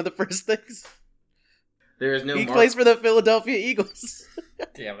NFL is one of the first things. There is no. He plays for the Philadelphia Eagles.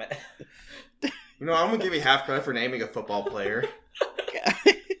 Damn it. You know, I'm gonna give you half credit for naming a football player.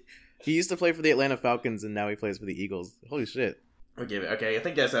 He used to play for the Atlanta Falcons, and now he plays for the Eagles. Holy shit. I'll give it. Okay, I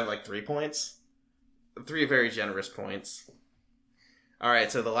think you guys have like 3 points. 3 very generous points. Alright,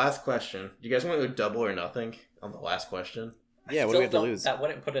 so the last question. Do you guys want to go double or nothing on the last question? Yeah, what do we have to lose? That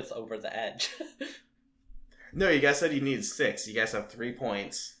wouldn't put us over the edge. No, you guys said you needed 6. You guys have 3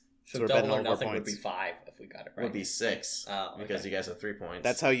 points. So we're double betting or all 4 nothing would be points. 5 if we got it It right. would be 6 Okay. because you guys have 3 points.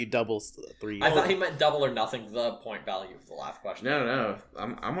 That's how you double 3. I thought he meant double or nothing, the point value of the last question. No.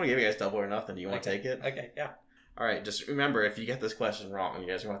 I'm gonna give you guys double or nothing. Do you want to take it? Okay, yeah. Alright, just remember, if you get this question wrong, you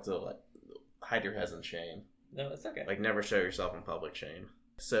guys are going to have to like hide your heads in shame. No, it's okay. Like, never show yourself in public shame.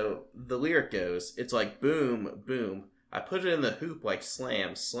 So, the lyric goes, it's like boom, boom. I put it in the hoop like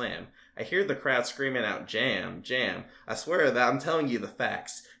slam, slam. I hear the crowd screaming out jam, jam. I swear that I'm telling you the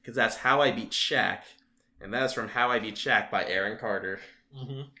facts, because that's how I beat Shaq. And that is from How I Beat Shaq by Aaron Carter.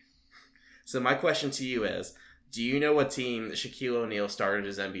 Mm-hmm. So my question to you is, do you know what team Shaquille O'Neal started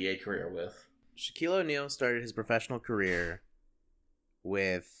his NBA career with? Shaquille O'Neal started his professional career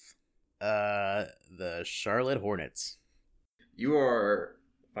with the Charlotte Hornets. You are...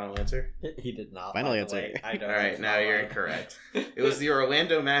 Final answer? He did not. Final by the answer. way. I don't Alright, know. now you're incorrect. It was the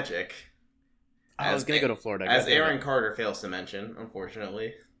Orlando Magic. I was gonna go to Florida. As God damn it. Aaron Carter fails to mention,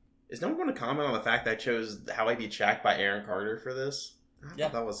 unfortunately. Is no one going to comment on the fact that I chose How I Beat Shaq by Aaron Carter for this? I Yeah.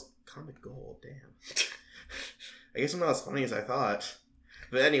 thought that was comic gold, damn. I guess I'm not as funny as I thought.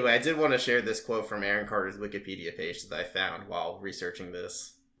 But anyway, I did want to share this quote from Aaron Carter's Wikipedia page that I found while researching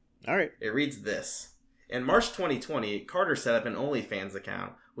this. All right. It reads this. In March 2020, Carter set up an OnlyFans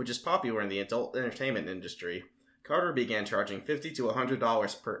account, which is popular in the adult entertainment industry. Carter began charging $50 to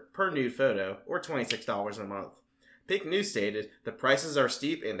 $100 per nude photo, or $26 a month. Pink News stated, the prices are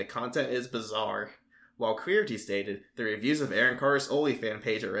steep and the content is bizarre. While Queerty stated, the reviews of Aaron Carter's OnlyFans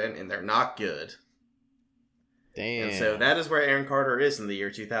page are in and they're not good. Damn. And so that is where Aaron Carter is in the year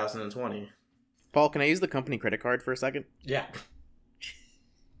 2020. Paul, can I use the company credit card for a second? Yeah.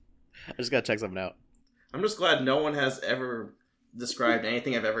 I just gotta check something out. I'm just glad no one has ever described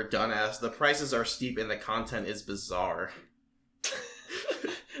anything I've ever done as the prices are steep and the content is bizarre.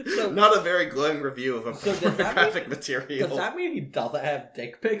 So, Not a very glowing review of a So does that pornographic mean- material. does that mean he doesn't have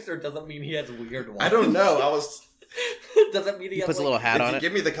dick pics, or does it mean he has weird ones? I don't know. Does that mean he He has puts a like, little hat If on you it.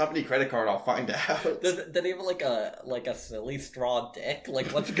 give me the company credit card, I'll find out. Does he have like a silly straw dick? Like,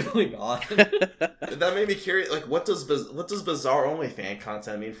 what's going on? That made me curious. Like, what does bizarre OnlyFans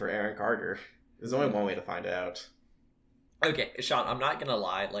content mean for Aaron Carter? There's only one way to find out. Okay, Sean, I'm not gonna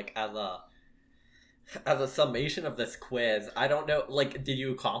lie. Like, as a summation of this quiz, I don't know. Like, did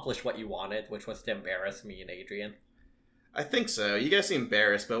you accomplish what you wanted, which was to embarrass me and Adrian? I think so. You guys seem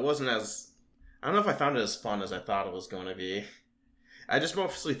embarrassed, but it wasn't as... I don't know if I found it as fun as I thought it was going to be. I just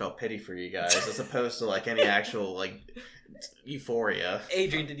mostly felt pity for you guys, as opposed to, like, any actual, like, euphoria.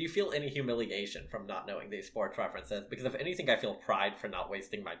 Adrian, did you feel any humiliation from not knowing these sports references? Because if anything, I feel pride for not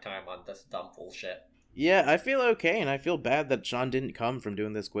wasting my time on this dumb bullshit. Yeah, I feel okay, and I feel bad that Sean didn't come from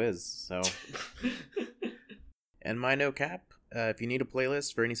doing this quiz, so... And my no cap, if you need a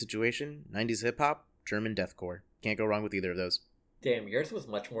playlist for any situation, 90s hip-hop, German deathcore. Can't go wrong with either of those. Damn, yours was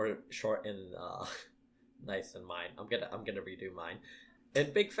much more short and nice than mine. I'm gonna redo mine.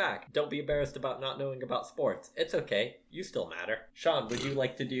 And big fact, don't be embarrassed about not knowing about sports. It's okay. You still matter. Sean, would you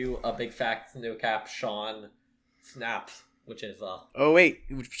like to do a big fact, no cap, Sean snaps, which is Oh, wait,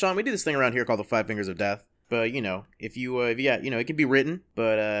 Sean, we do this thing around here called the Five Fingers of Death. But, you know, if you got, it can be written,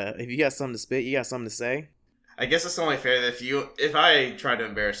 but if you got something to spit, you got something to say. I guess it's only fair that if I try to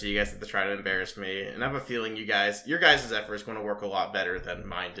embarrass you guys have to try to embarrass me. And I have a feeling your guys' effort is going to work a lot better than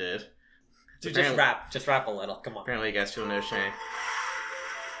mine did. so just rap a little. Come on. Apparently you guys feel no shame.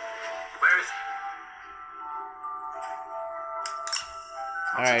 Where is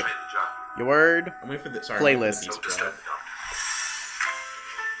Alright, the job? your word. I'm waiting for the... Sorry. Playlist. I'm waiting for the Don't beats to disturb drop. the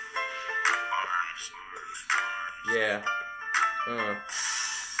doctor. Yeah.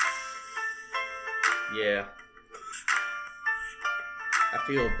 Yeah. I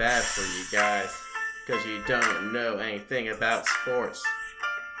feel bad for you guys, because you don't know anything about sports.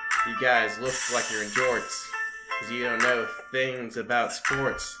 You guys look like you're in jorts, because you don't know things about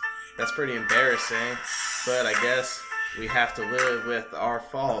sports. That's pretty embarrassing, but I guess we have to live with our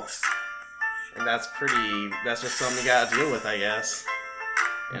faults. And that's just something you gotta deal with, I guess.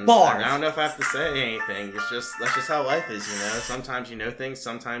 And Bars. I don't know if I have to say anything. That's just how life is, Sometimes you know things,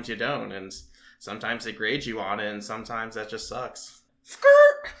 sometimes you don't, and sometimes they grade you on it, and sometimes that just sucks.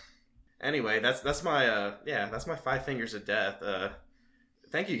 Skirt! Anyway, that's my that's my 5 fingers of death.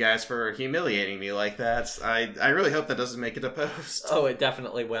 Thank you guys for humiliating me like that. I really hope that doesn't make it a post. Oh, it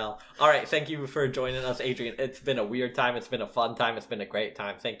definitely will. All right, thank you for joining us, Adrian. It's been a weird time. It's been a fun time. It's been a great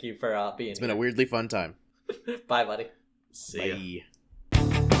time. Thank you for being It's been a weirdly fun time. Bye, buddy. See ya. Bye.